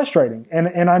that was frustrating.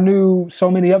 And I knew so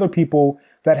many other people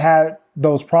that had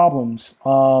those problems,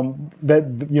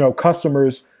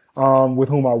 customers with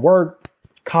whom I worked,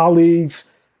 colleagues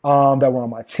that were on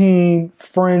my team,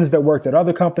 friends that worked at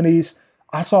other companies.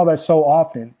 I saw that so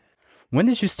often. When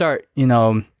did you start,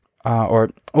 or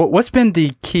what's been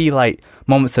the key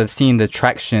moments of seeing the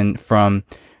traction from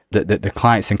the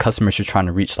clients and customers you're trying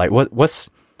to reach? Like what's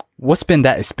been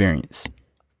that experience?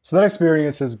 So that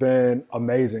experience has been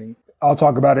amazing. I'll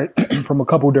talk about it from a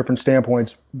couple of different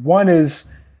standpoints. One is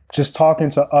just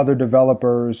talking to other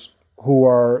developers who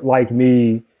are like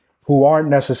me, who aren't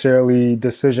necessarily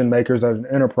decision makers at an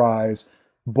enterprise,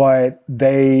 but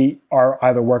they are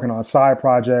either working on side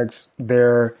projects,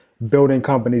 they're building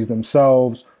companies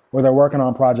themselves, or they're working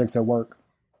on projects at work.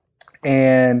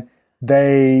 And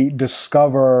they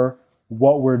discover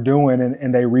what we're doing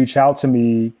and they reach out to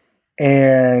me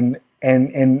and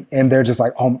they're just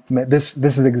like, oh man, this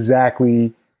is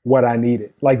exactly what I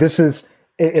needed. Like, this is,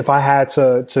 if I had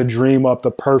to dream up the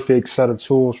perfect set of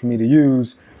tools for me to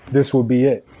use, this would be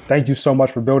it. Thank you so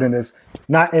much for building this.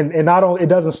 Not only, it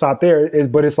doesn't stop there,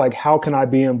 but it's like, how can I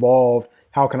be involved?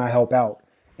 How can I help out?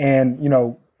 And,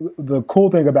 the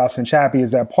cool thing about Cinchapi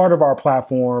is that part of our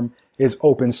platform is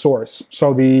open source.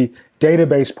 So the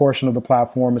database portion of the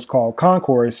platform is called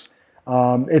Concourse.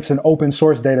 It's an open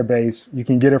source database. You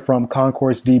can get it from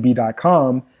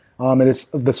concoursedb.com. And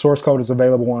the source code is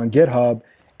available on GitHub.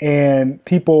 And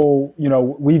people,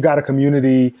 we've got a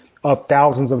community of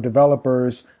thousands of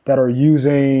developers that are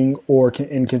using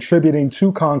and contributing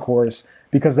to Concourse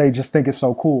because they just think it's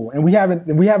so cool. And we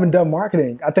haven't done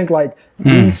marketing. I think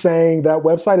me saying that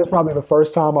website is probably the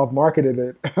first time I've marketed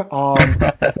it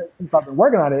since I've been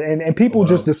working on it. And people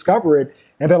just discover it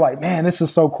and they're like, man, this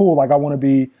is so cool. Like, I want to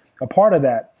be a part of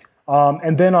that.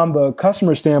 And then on the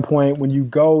customer standpoint, when you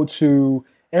go to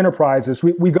enterprises,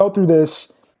 we go through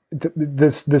this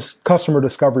customer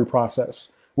discovery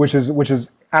process, which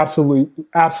is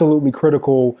absolutely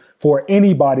critical for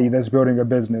anybody that's building a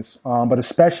business, but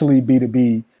especially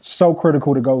B2B. So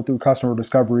critical to go through customer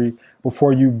discovery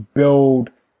before you build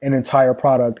an entire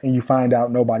product and you find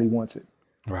out nobody wants it.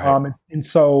 Right. And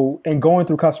so in going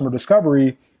through customer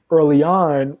discovery early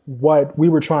on, what we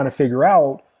were trying to figure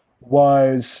out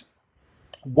was,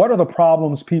 what are the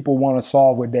problems people want to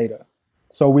solve with data?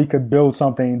 So we could build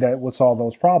something that would solve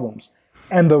those problems.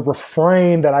 And the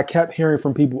refrain that I kept hearing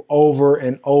from people over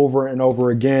and over and over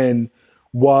again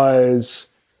was,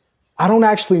 I don't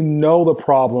actually know the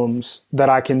problems that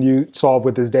I can solve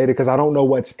with this data because I don't know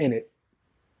what's in it.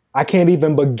 I can't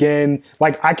even begin,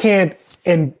 like I can't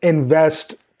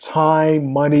invest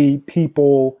time, money,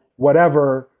 people,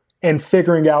 whatever, in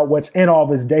figuring out what's in all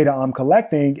this data I'm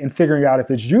collecting and figuring out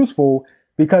if it's useful.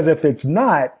 Because if it's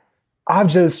not,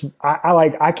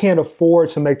 I can't afford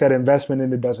to make that investment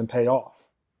and it doesn't pay off.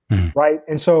 Right.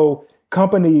 And so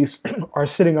companies are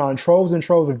sitting on troves and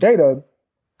troves of data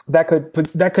that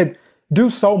could do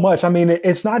so much. I mean,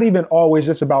 it's not even always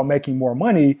just about making more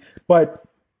money, but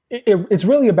it's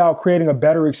really about creating a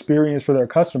better experience for their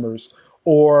customers,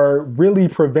 or really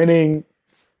preventing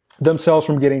themselves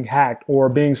from getting hacked or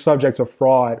being subject to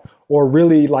fraud, or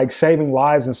really like saving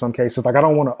lives in some cases. Like I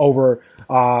don't want to over,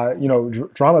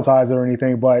 dramatize it or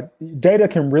anything, but data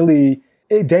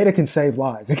can save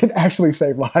lives. It can actually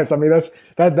save lives. I mean,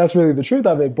 that's really the truth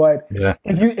of it. But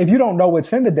if you don't know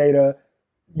what's in the data,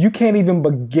 you can't even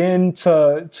begin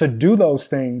to do those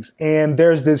things. And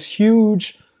there's this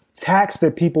huge tax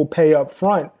that people pay up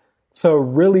front to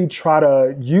really try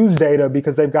to use data,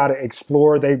 because they've got to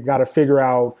explore, they've got to figure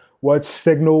out what's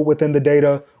signal within the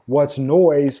data, what's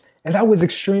noise. And that was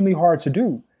extremely hard to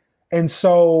do. And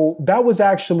so that was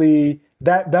actually,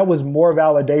 that was more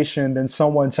validation than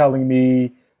someone telling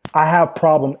me I have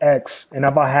problem X, and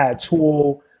if I had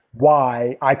tool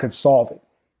Y, I could solve it.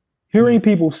 Hearing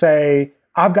people say,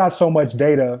 I've got so much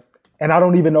data and I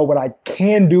don't even know what I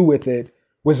can do with it,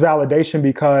 was validation,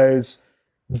 because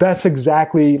that's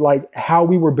exactly like how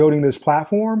we were building this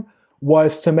platform,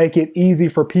 was to make it easy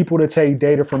for people to take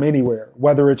data from anywhere,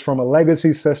 whether it's from a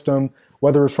legacy system,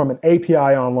 whether it's from an API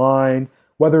online,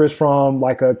 whether it's from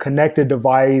like a connected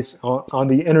device on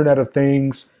the Internet of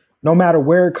Things, no matter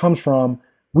where it comes from.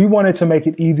 We wanted to make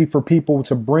it easy for people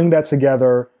to bring that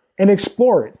together and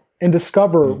explore it and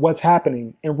discover what's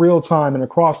happening in real time and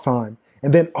across time,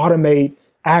 and then automate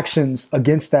actions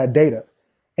against that data.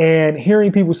 And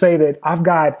hearing people say that I've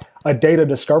got a data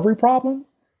discovery problem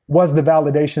was the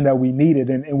validation that we needed.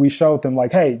 And we showed them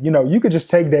like, hey, you could just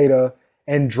take data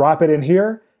and drop it in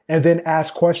here and then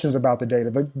ask questions about the data.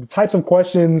 But the types of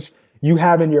questions you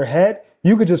have in your head,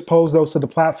 you could just pose those to the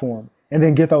platform and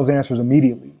then get those answers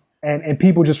immediately. And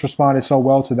people just responded so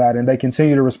well to that, and they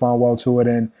continue to respond well to it.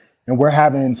 And we're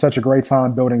having such a great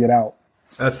time building it out.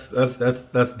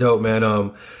 That's dope, man.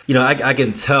 I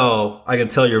can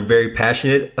tell you're very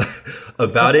passionate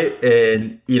about it,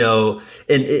 and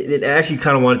it actually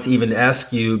kind of wanted to even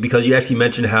ask you, because you actually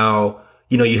mentioned how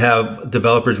you have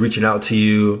developers reaching out to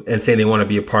you and saying they want to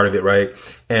be a part of it, right?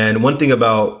 And one thing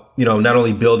about not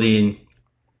only building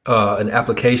an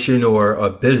application or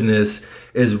a business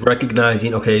is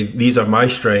recognizing, okay, these are my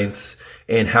strengths,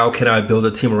 and how can I build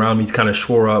a team around me to kind of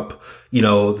shore up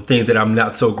the things that I'm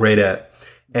not so great at.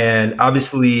 And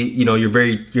obviously, you're a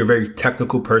very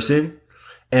technical person,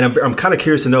 and I'm kind of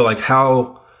curious to know like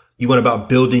how you went about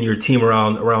building your team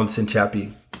around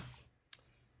Cinchapi.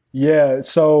 Yeah,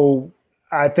 so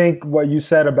I think what you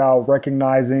said about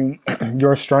recognizing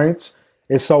your strengths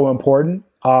is so important.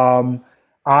 I'm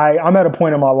at a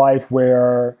point in my life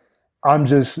where I'm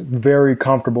just very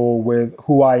comfortable with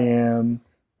who I am,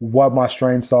 what my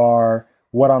strengths are,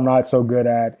 what I'm not so good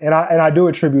at. And I do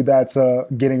attribute that to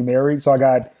getting married. So I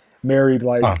got married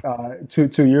like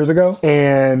 2 years ago.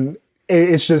 And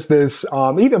it's just this,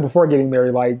 even before getting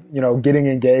married, like, getting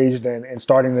engaged and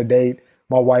starting to date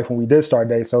my wife when we did start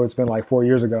dating. So it's been like 4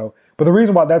 years ago. But the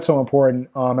reason why that's so important,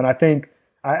 and I think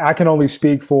I can only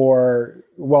speak for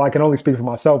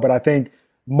myself, but I think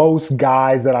most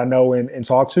guys that I know and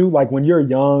talk to, like when you're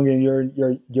young and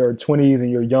you're 20s and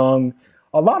you're young,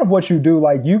 a lot of what you do,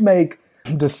 like you make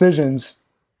decisions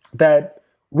that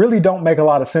really don't make a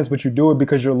lot of sense, but you do it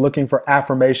because you're looking for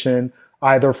affirmation,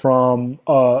 either from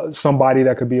somebody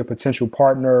that could be a potential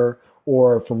partner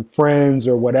or from friends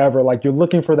or whatever. Like you're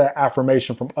looking for that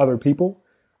affirmation from other people.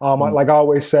 Like I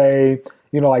always say,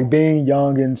 like being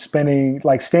young and spending,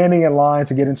 like standing in line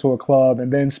to get into a club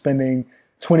and then spending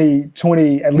at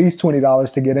least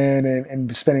 $20 to get in,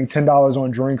 and spending $10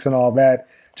 on drinks and all that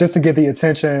just to get the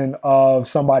attention of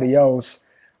somebody else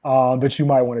that you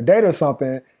might want to date or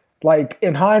something. Like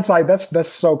in hindsight, that's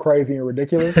so crazy and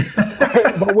ridiculous.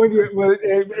 But when you're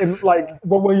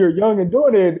young and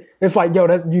doing it, it's like, yo,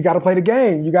 you got to play the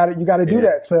game. You got to do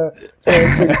that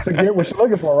to get what you're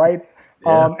looking for, right?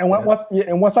 Yeah,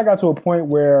 once I got to a point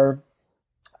where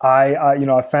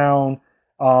I found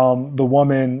the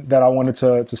woman that I wanted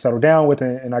to settle down with,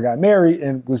 and I got married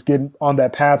and was getting on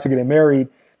that path to getting married,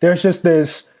 there's just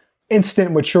this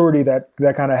instant maturity that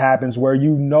kind of happens where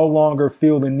you no longer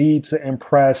feel the need to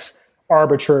impress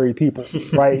arbitrary people,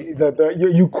 right?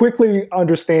 You quickly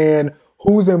understand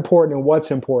who's important and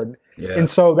what's important. Yeah. And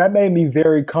so that made me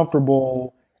very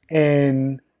comfortable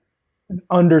in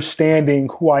understanding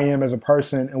who I am as a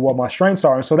person and what my strengths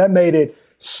are. And so that made it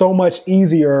so much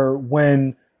easier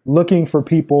when looking for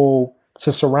people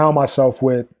to surround myself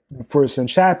with for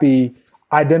Cinchapi,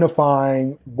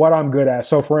 identifying what I'm good at.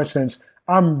 So for instance,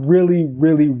 I'm really,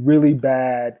 really, really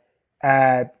bad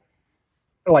at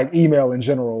like email in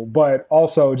general, but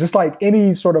also just like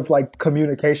any sort of like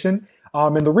communication.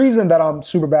 And the reason that I'm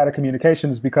super bad at communication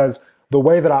is because the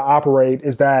way that I operate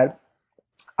is that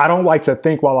I don't like to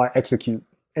think while I execute.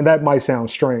 And that might sound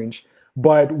strange,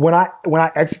 but when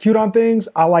I execute on things,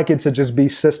 I like it to just be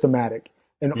systematic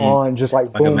and on just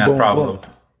like boom, a math boom, problem. boom.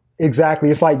 Exactly.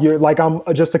 It's like I'm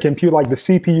just a computer, like the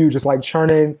CPU, just like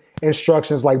churning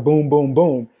instructions, like boom, boom,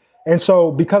 boom. And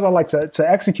so because I like to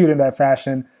execute in that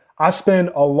fashion, I spend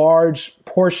a large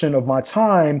portion of my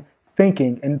time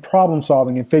thinking and problem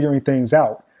solving and figuring things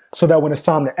out so that when it's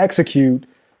time to execute,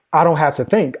 I don't have to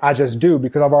think. I just do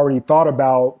because I've already thought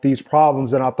about these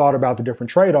problems and I've thought about the different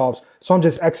trade-offs. So I'm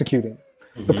just executing.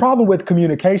 Mm-hmm. The problem with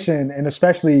communication, and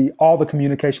especially all the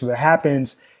communication that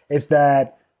happens, is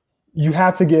that you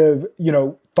have to give,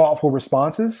 thoughtful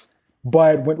responses.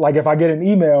 But like if I get an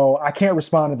email, I can't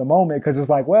respond at the moment because it's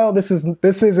like, well, this isn't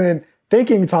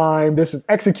thinking time. This is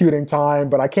executing time,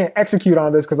 but I can't execute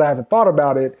on this because I haven't thought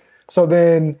about it. So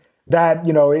then that,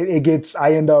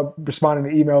 I end up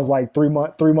responding to emails like 3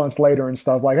 months later and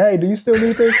stuff like, hey, do you still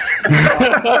need this?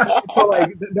 So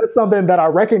like that's something that I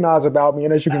recognize about me.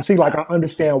 And as you can see, like I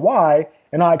understand why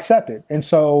and I accept it. And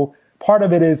so part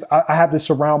of it is I have to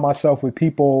surround myself with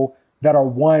people that are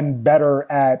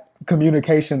better at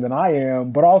communication than I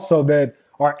am, but also that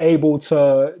are able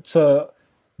to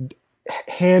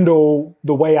handle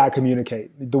the way I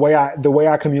communicate. The way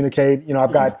I communicate,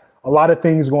 I've got a lot of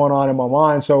things going on in my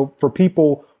mind. So for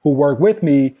people who work with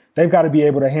me, they've got to be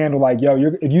able to handle like,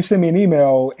 yo, if you send me an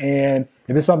email and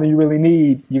if it's something you really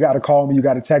need, you got to call me, you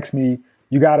got to text me,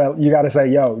 you got to say,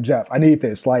 yo, Jeff, I need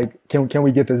this. Like, can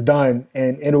we get this done?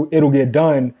 And it'll get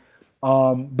done.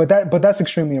 But that's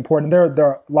extremely important. There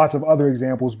are lots of other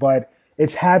examples, but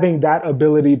it's having that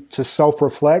ability to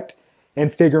self-reflect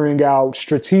and figuring out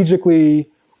strategically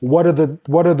what are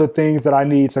the things that I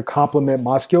need to complement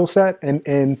my skill set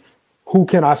and who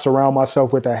can I surround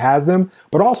myself with that has them,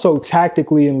 but also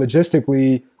tactically and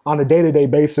logistically on a day-to-day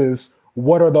basis,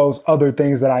 what are those other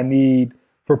things that I need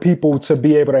for people to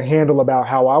be able to handle about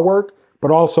how I work, but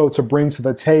also to bring to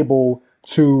the table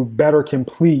to better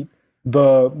complete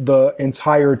the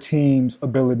entire team's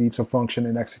ability to function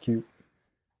and execute.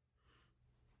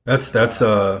 That's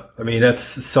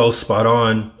so spot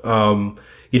on.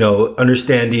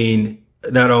 Understanding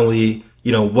not only,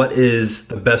 what is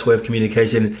the best way of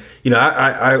communication.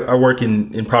 I work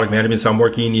in product management, so I'm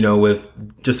working, with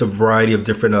just a variety of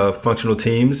different functional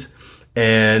teams.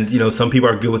 And, some people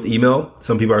are good with email.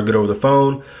 Some people are good over the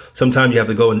phone. Sometimes you have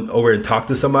to go over and talk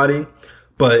to somebody.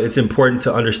 But it's important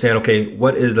to understand, okay,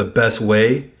 what is the best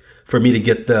way for me to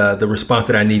get the response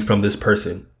that I need from this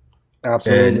person?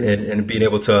 Absolutely. And being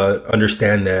able to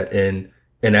understand that and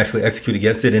actually execute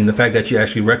against it. And the fact that you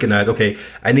actually recognize, okay,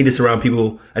 I need to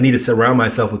surround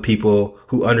myself with people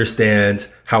who understand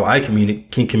how I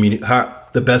communicate, how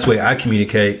the best way I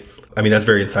communicate. I mean, that's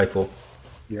very insightful.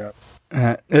 Yeah.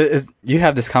 You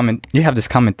have this common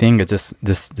thing of just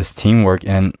this teamwork,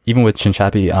 and even with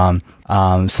Cinchapi,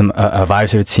 some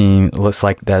advisory team looks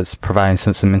like that's providing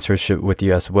some mentorship with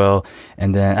you as well.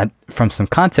 And then from some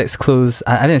context clues,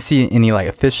 I didn't see any like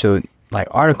official like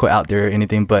article out there or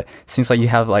anything, but it seems like you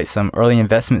have like some early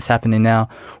investments happening now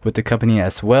with the company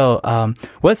as well.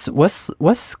 What's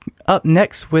up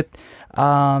next with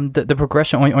the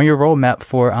progression on your roadmap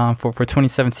for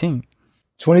 2017?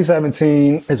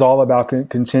 2017 is all about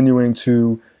continuing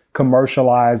to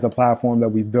commercialize the platform that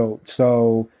we built.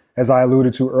 So as I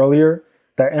alluded to earlier,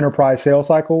 that enterprise sales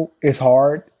cycle is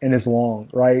hard and it's long,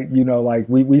 right? Like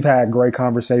we've had great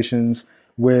conversations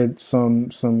with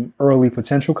some early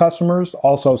potential customers,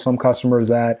 also some customers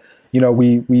that,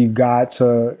 we've got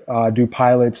to do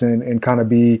pilots and kind of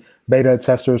be beta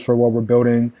testers for what we're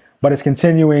building. But it's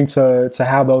continuing to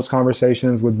have those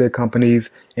conversations with big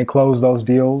companies and close those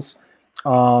deals.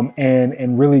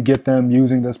 And really get them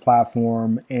using this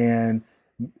platform and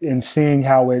seeing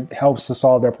how it helps to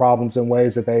solve their problems in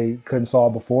ways that they couldn't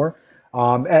solve before.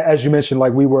 As you mentioned,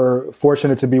 like we were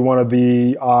fortunate to be one of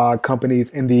the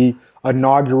companies in the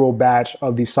inaugural batch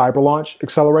of the Cyber Launch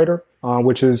Accelerator,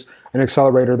 which is an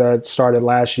accelerator that started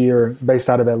last year based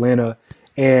out of Atlanta.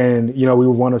 And, we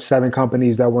were one of 7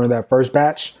 companies that were in that first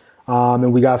batch.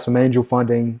 And we got some angel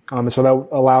funding. And so that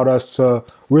allowed us to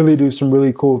really do some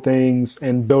really cool things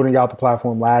in building out the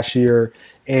platform last year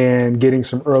and getting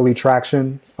some early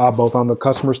traction, both on the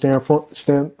customer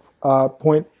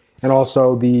point, and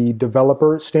also the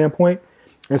developer standpoint.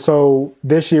 And so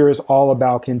this year is all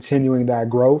about continuing that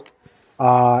growth.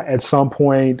 At some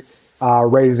point,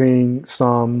 raising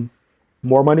some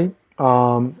more money,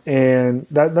 and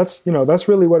that's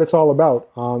really what it's all about,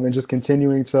 and just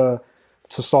continuing to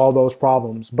solve those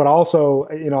problems. But also,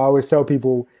 I always tell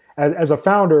people, as a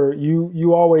founder,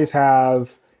 you always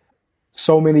have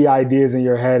so many ideas in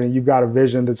your head, and you've got a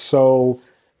vision that's so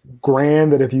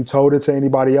grand that if you told it to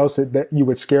anybody else, that you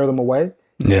would scare them away.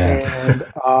 Yeah. And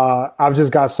I've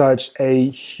just got such a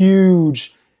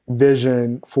huge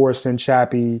vision for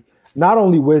Cinchapi, not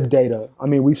only with data. I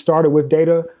mean, we've started with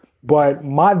data, but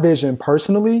my vision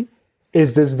personally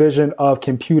is this vision of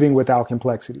computing without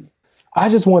complexity. I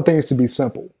just want things to be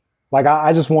simple. Like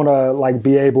I just want to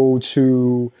be able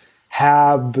to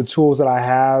have the tools that I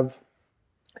have,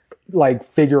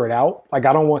 figure it out.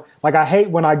 I hate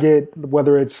when I get,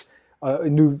 whether it's a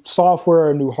new software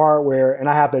or new hardware, and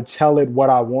I have to tell it what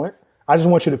I want. I just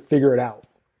want you to figure it out,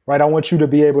 right? I want you to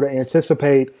be able to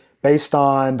anticipate based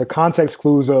on the context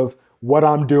clues of what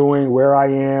I'm doing, where I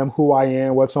am, who I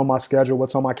am, what's on my schedule,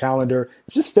 what's on my calendar.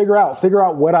 Just figure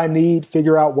out what I need,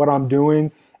 figure out what I'm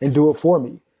doing, and do it for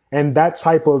me. And that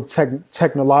type of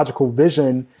technological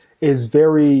vision is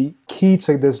very key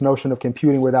to this notion of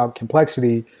computing without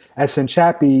complexity. At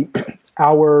Cinchapi,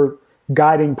 our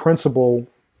guiding principle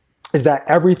is that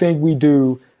everything we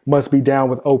do must be down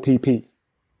with OPP.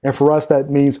 And for us, that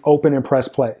means open and press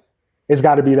play. It's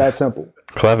got to be that simple.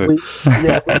 Clever. We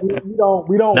don't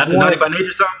Not the Naughty by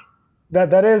Nature song?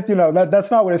 That is,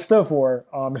 that's not what it stood for.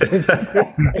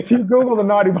 If you Google the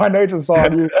Naughty by Nature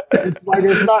song,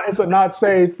 it's a not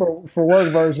safe for work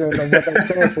version of what that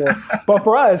stands for. But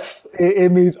for us,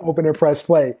 it means open and press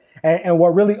play. And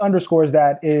what really underscores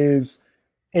that is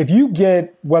if you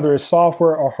get, whether it's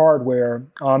software or hardware,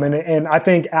 and I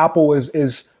think Apple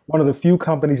is one of the few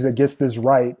companies that gets this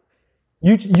right,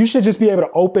 you should just be able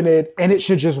to open it and it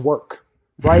should just work,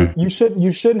 right? Mm-hmm.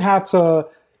 You shouldn't have to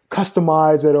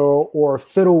customize it or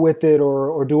fiddle with it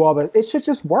or do all that. It should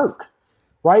just work,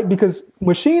 right? Because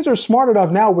machines are smart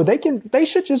enough now where they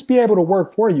should just be able to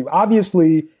work for you.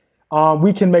 Obviously,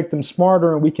 we can make them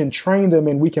smarter and we can train them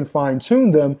and we can fine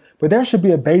tune them, but there should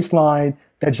be a baseline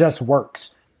that just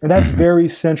works. And that's very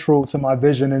central to my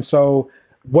vision. And so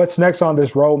what's next on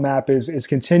this roadmap is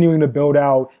continuing to build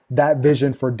out that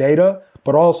vision for data,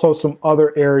 but also some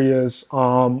other areas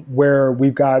where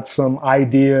we've got some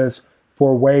ideas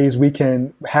for ways we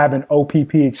can have an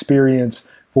OPP experience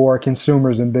for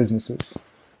consumers and businesses.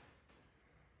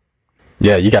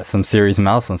 Yeah, you got some serious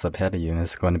milestones up ahead of you, and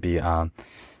it's going to be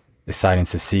exciting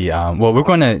to see. Well, we're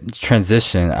going to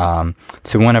transition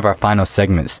to one of our final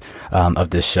segments of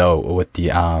this show with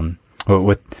the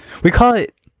we call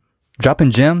it dropping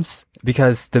gems,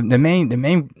 because the main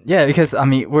because I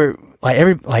mean we're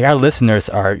our listeners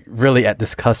are really at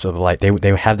this cusp of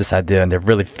they have this idea and they're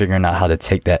really figuring out how to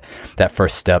take that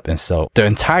first step. And so the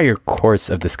entire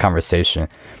course of this conversation,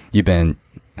 you've been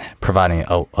providing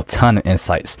a ton of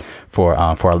insights for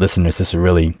our listeners just to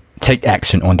really take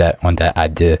action on that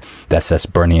idea that's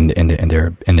burning in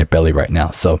their belly right now.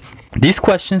 So these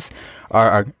questions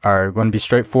are going to be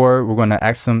straightforward. We're going to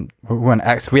ask them.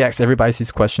 We ask everybody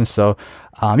these questions. So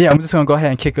I'm just going to go ahead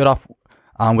and kick it off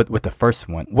with the first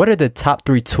one. What are the top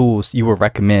 3 tools you would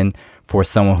recommend for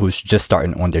someone who's just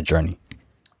starting on their journey?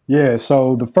 Yeah,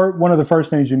 so one of the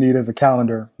first things you need is a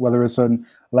calendar, whether it's an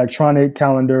electronic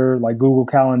calendar like Google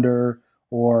Calendar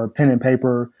or pen and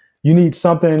paper. You need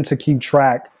something to keep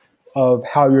track of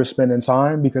how you're spending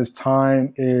time, because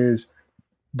time is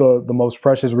the most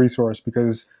precious resource,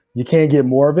 because you can't get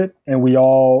more of it, and we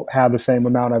all have the same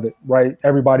amount of it, right?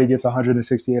 Everybody gets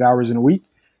 168 hours in a week,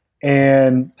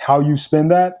 and how you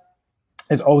spend that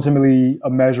is ultimately a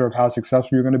measure of how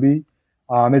successful you're going to be.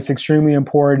 It's extremely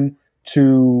important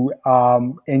to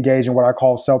engage in what I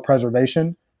call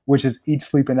self-preservation, which is eat,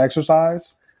 sleep, and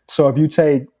exercise. So if you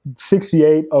take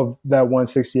 68 of that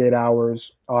 168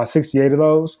 hours, 68 of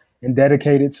those, and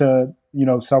dedicate it to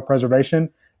self-preservation,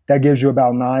 that gives you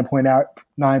about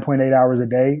 9.8 hours a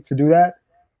day to do that.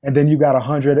 And then you got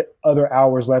 100 other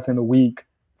hours left in the week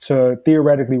to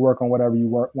theoretically work on whatever you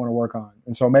want to work on.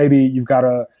 And so maybe you've got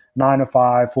a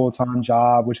 9-to-5 full-time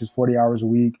job, which is 40 hours a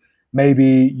week.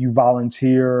 Maybe you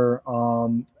volunteer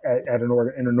in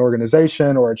an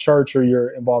organization or a church, or you're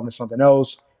involved in something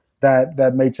else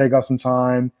that may take up some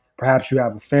time. Perhaps you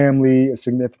have a family, a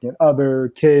significant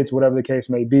other, kids, whatever the case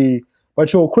may be.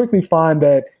 But you'll quickly find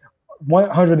that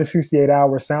 168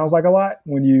 hours sounds like a lot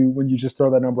when you just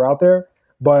throw that number out there.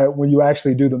 But when you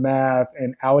actually do the math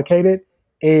and allocate it,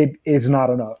 it is not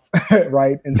enough,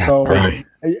 right? And so, Right.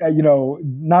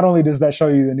 not only does that show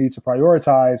you the need to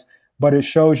prioritize, but it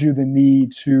shows you the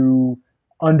need to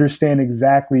understand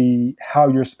exactly how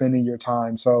you're spending your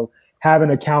time. So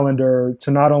having a calendar to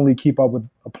not only keep up with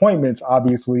appointments,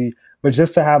 obviously, but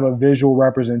just to have a visual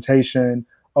representation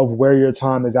of where your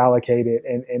time is allocated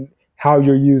and how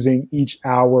you're using each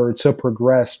hour to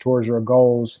progress towards your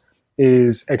goals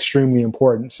is extremely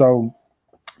important. So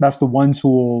that's the one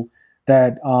tool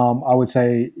that I would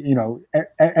say,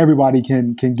 everybody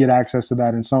can get access to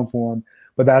that in some form.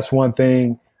 But that's one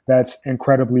thing that's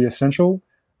incredibly essential.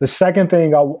 The second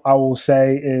thing I will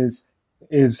say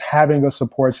is having a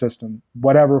support system,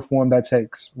 whatever form that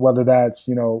takes, whether that's,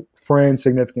 friends,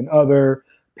 significant other,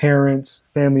 parents,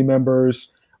 family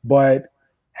members, but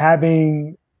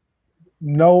having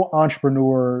no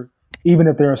entrepreneur, even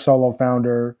if they're a solo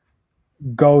founder,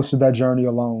 goes through that journey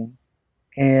alone.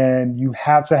 And you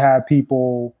have to have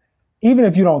people, even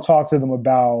if you don't talk to them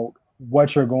about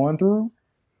what you're going through,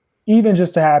 even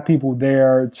just to have people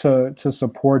there to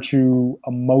support you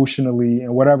emotionally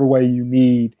in whatever way you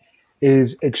need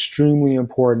is extremely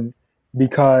important,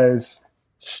 because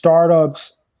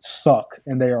startups suck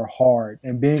and they are hard.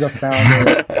 And being a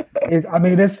founder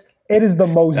it is the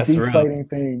most That's deflating real.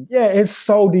 thing. Yeah, it's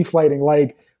so deflating.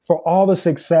 Like, for all the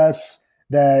success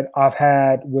that I've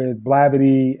had with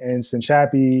Blavity and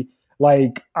Cinchapi,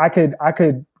 like I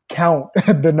could count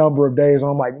the number of days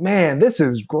where I'm like, man, this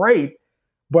is great.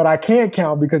 But I can't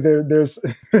count because there's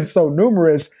it's so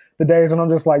numerous the days when I'm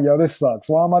just like, yo, this sucks.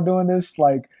 Why am I doing this?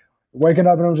 Like, waking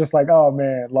up and I'm just like, oh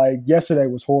man, like yesterday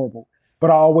was horrible. But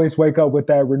I always wake up with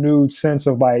that renewed sense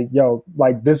of like, yo,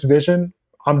 like this vision,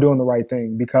 I'm doing the right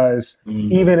thing. Because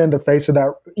even in the face of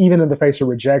that, even in the face of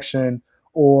rejection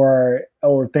or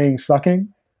things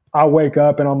sucking, I wake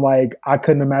up and I'm like, I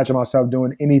couldn't imagine myself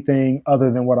doing anything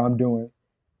other than what I'm doing.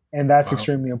 And that's Wow.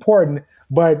 extremely important.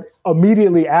 But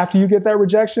immediately after you get that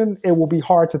rejection, it will be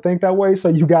hard to think that way. So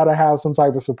you got to have some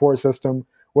type of support system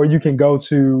where you can go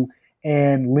to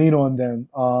and lean on them.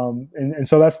 And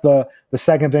so that's the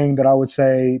second thing that I would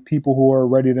say people who are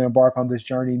ready to embark on this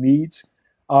journey needs.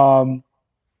 And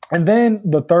then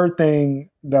the third thing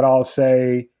that I'll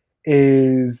say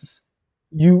is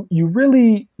you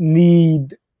really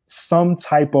need some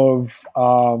type of,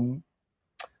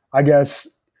 I guess,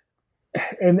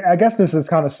 and I guess this is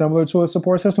kind of similar to a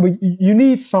support system, but you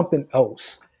need something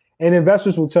else. And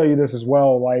investors will tell you this as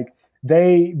well. Like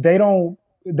they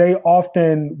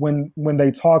often, when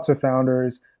they talk to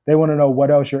founders, they want to know what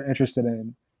else you're interested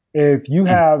in. If you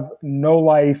have no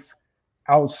life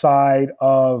outside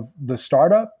of the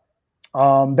startup,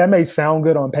 that may sound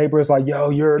good on paper. It's like, yo,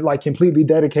 you're like completely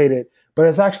dedicated, but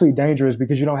it's actually dangerous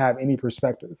because you don't have any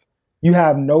perspective. You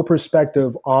have no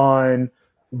perspective on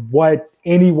what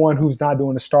anyone who's not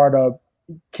doing a startup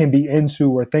can be into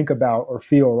or think about or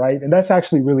feel, right? And that's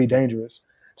actually really dangerous.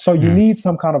 So you need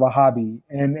some kind of a hobby,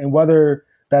 and whether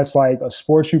that's like a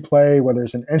sport you play, whether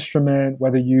it's an instrument,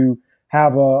 whether you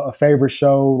have a favorite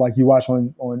show like you watch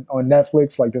on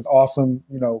Netflix, like this awesome,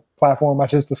 platform I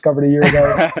just discovered a year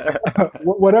ago.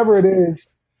 Whatever it is,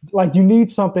 like you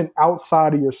need something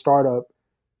outside of your startup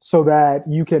so that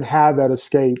you can have that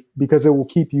escape, because it will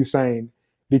keep you sane.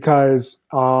 Because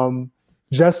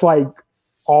just like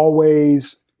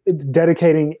always,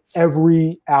 dedicating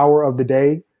every hour of the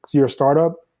day to your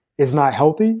startup is not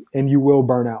healthy, and you will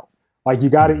burn out. Like, you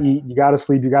got to eat, you got to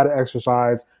sleep, you got to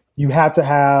exercise. You have to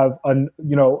have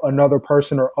another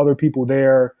person or other people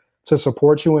there to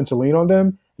support you and to lean on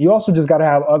them. You also just got to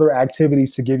have other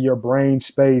activities to give your brain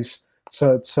space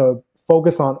to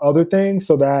focus on other things,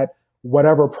 so that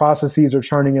whatever processes are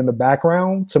churning in the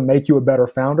background to make you a better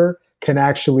founder can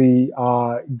actually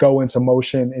go into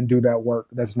motion and do that work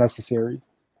that's necessary.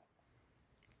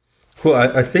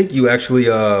 Well, I think you actually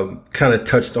kind of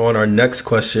touched on our next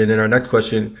question, and our next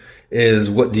question is,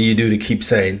 what do you do to keep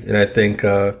sane? And I think,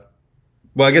 well,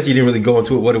 I guess you didn't really go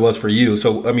into it, what it was for you.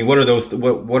 So, I mean, what are those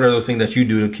things that you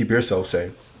do to keep yourself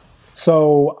sane?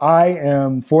 So I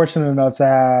am fortunate enough to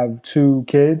have two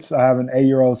kids. I have an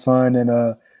 8-year-old son and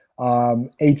a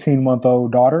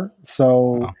 18-month-old daughter.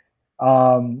 So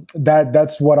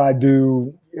that's what I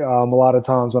do a lot of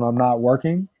times when I'm not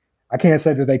working. I can't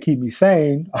say that they keep me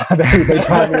sane. They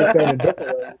try me to stay in a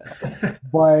different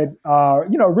way.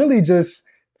 But, really just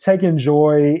taking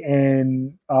joy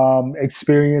in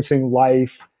experiencing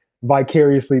life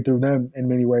vicariously through them in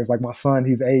many ways. Like my son,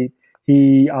 he's 8.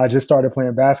 He just started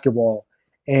playing basketball.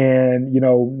 And,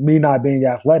 me not being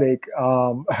athletic,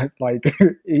 like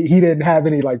he didn't have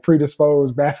any like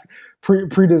predisposure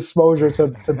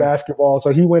to basketball.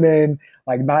 So he went in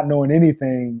like not knowing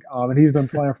anything. And he's been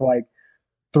playing for like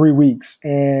 3 weeks,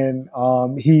 and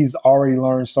he's already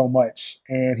learned so much,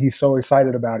 and he's so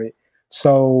excited about it.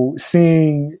 So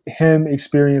seeing him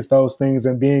experience those things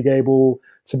and being able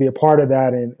to be a part of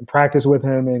that and practice with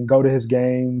him and go to his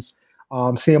games,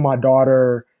 seeing my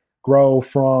daughter grow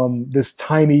from this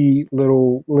tiny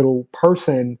little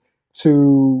person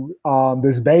to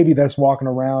this baby that's walking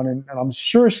around, and I'm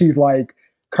sure she's like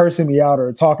cursing me out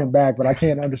or talking back, but I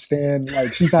can't understand.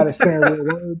 Like, she's not saying real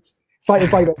words.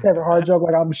 It's like a Kevin Hart joke.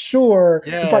 Like, I'm sure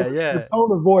it's like the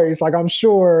tone of voice. Like, I'm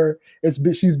sure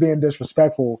she's being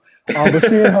disrespectful. But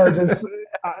seeing her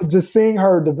just seeing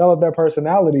her develop that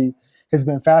personality has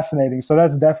been fascinating. So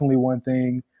that's definitely one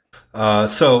thing.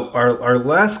 So our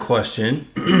last question,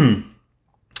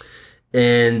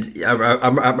 and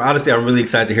I'm honestly, I'm really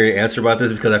excited to hear your answer about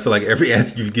this, because I feel like every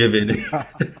answer you've given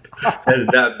has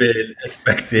not been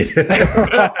expected.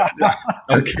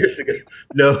 I'm curious to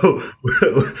know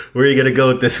where are you gonna go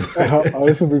with this one. Oh,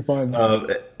 this will be fun.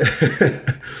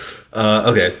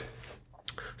 Okay.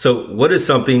 So what is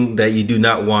something that you do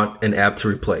not want an app to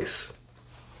replace?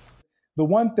 The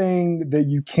one thing that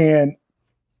you can't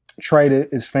trade it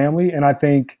is family. And I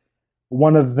think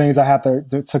one of the things I have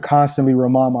to constantly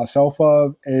remind myself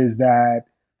of is that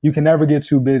you can never get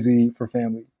too busy for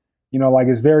family. You know, like,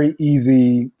 it's very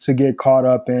easy to get caught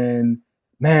up in,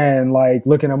 man, like,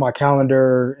 looking at my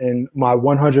calendar and my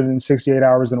 168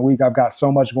 hours in a week, I've got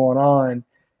so much going on.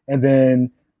 And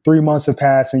then 3 months have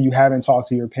passed and you haven't talked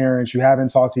to your parents, you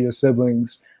haven't talked to your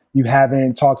siblings, you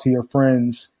haven't talked to your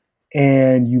friends,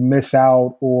 and you miss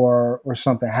out or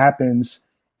something happens.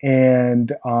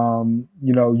 And,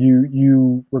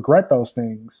 you regret those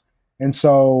things. And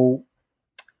so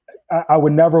I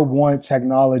would never want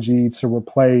technology to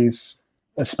replace,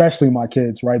 especially my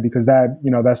kids, right? Because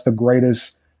that's the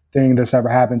greatest thing that's ever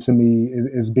happened to me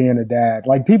is being a dad.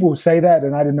 Like, people say that,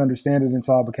 and I didn't understand it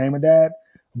until I became a dad.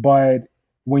 But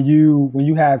when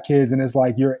you have kids and it's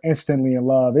like you're instantly in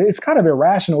love, it's kind of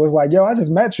irrational. It's like, yo, I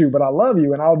just met you, but I love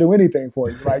you and I'll do anything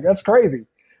for you. Like, that's crazy.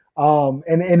 And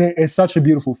it's such a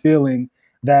beautiful feeling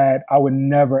that I would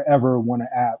never, ever want an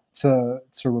app to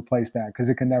replace that, because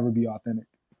it can never be authentic.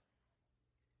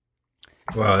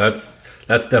 Wow, that's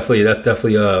definitely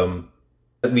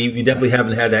we definitely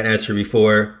haven't had that answer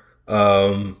before.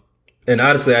 And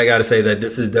honestly, I got to say that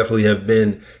this has definitely has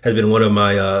been one of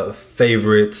my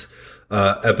favorite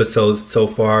episodes so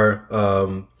far.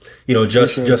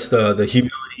 Just the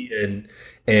humility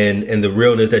and the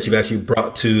realness that you've actually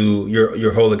brought to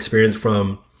your whole experience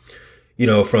from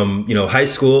high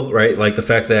school, right? Like, the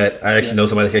fact that I actually know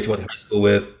somebody that you went to high school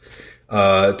with,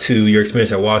 to your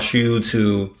experience at WashU,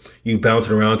 to you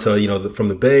bouncing around to, from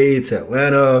the Bay to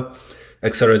Atlanta,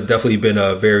 et cetera. It's definitely been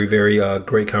a very, very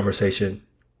great conversation.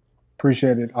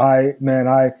 Appreciate it. I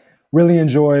really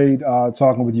enjoyed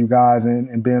talking with you guys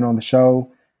and being on the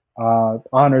show.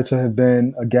 Honored to have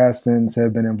been a guest and to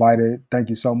have been invited. Thank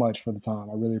you so much for the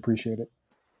time. I really appreciate it.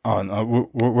 Oh, no,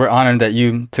 we're honored that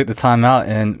you took the time out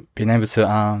and being able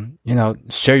to,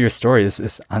 share your story.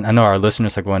 I know our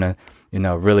listeners are going to,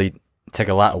 really take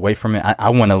a lot away from it. I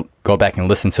want to go back and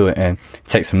listen to it and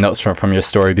take some notes from your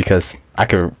story, because I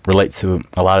could relate to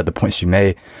a lot of the points you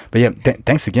made. But yeah,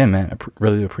 thanks again, man. I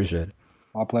really appreciate it.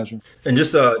 My pleasure. And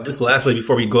just lastly,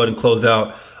 before we go ahead and close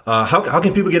out, how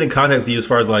can people get in contact with you, as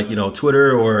far as like,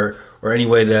 Twitter or any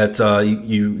way that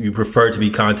you prefer to be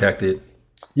contacted?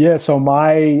 Yeah, so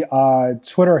my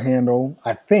Twitter handle,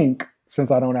 I think, since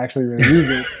I don't actually really use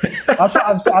it,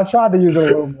 I've tried to use it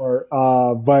a little more,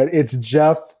 but it's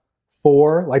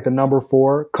Jeff4, like the number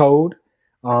 4 code.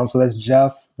 So that's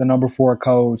Jeff, the number 4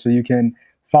 code. So you can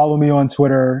follow me on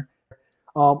Twitter.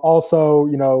 Also,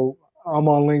 I'm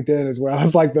on LinkedIn as well.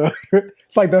 It's like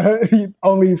the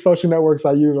only social networks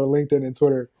I use are LinkedIn and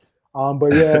Twitter.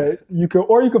 But yeah, you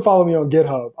can follow me on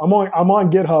GitHub. I'm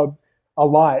on GitHub a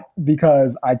lot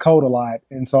because I code a lot,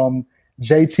 and so I'm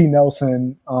JT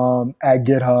Nelson at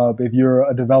GitHub. If you're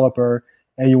a developer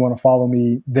and you want to follow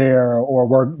me there, or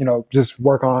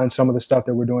work on some of the stuff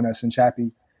that we're doing at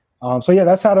Cinchapi. So yeah,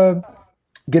 that's how to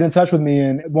get in touch with me.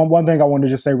 And one thing I wanted to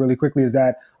just say really quickly is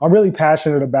that I'm really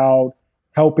passionate about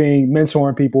helping,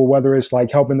 mentoring people, whether it's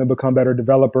like helping them become better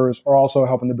developers or also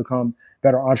helping them become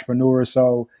better entrepreneurs.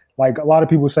 So like a lot of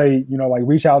people say, like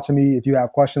reach out to me if you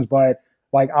have questions, but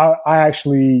like I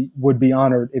actually would be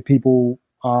honored if people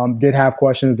did have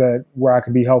questions where I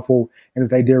could be helpful, and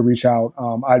if they did reach out,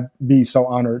 I'd be so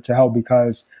honored to help,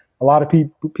 because a lot of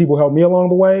people helped me along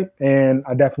the way, and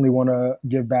I definitely want to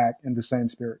give back in the same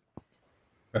spirit.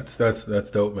 That's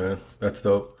dope, man. That's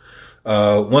dope.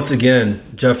 Once again,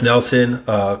 Jeff Nelson,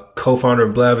 co-founder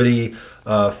of Blavity,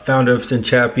 founder of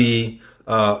Cinchapi,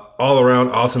 All around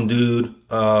awesome dude.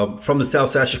 From the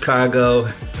South Side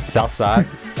Chicago. South Side.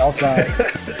 Outside.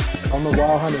 On the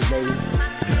Wild Hunters, baby.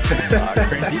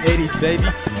 Crazy 80s,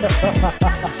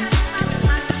 baby.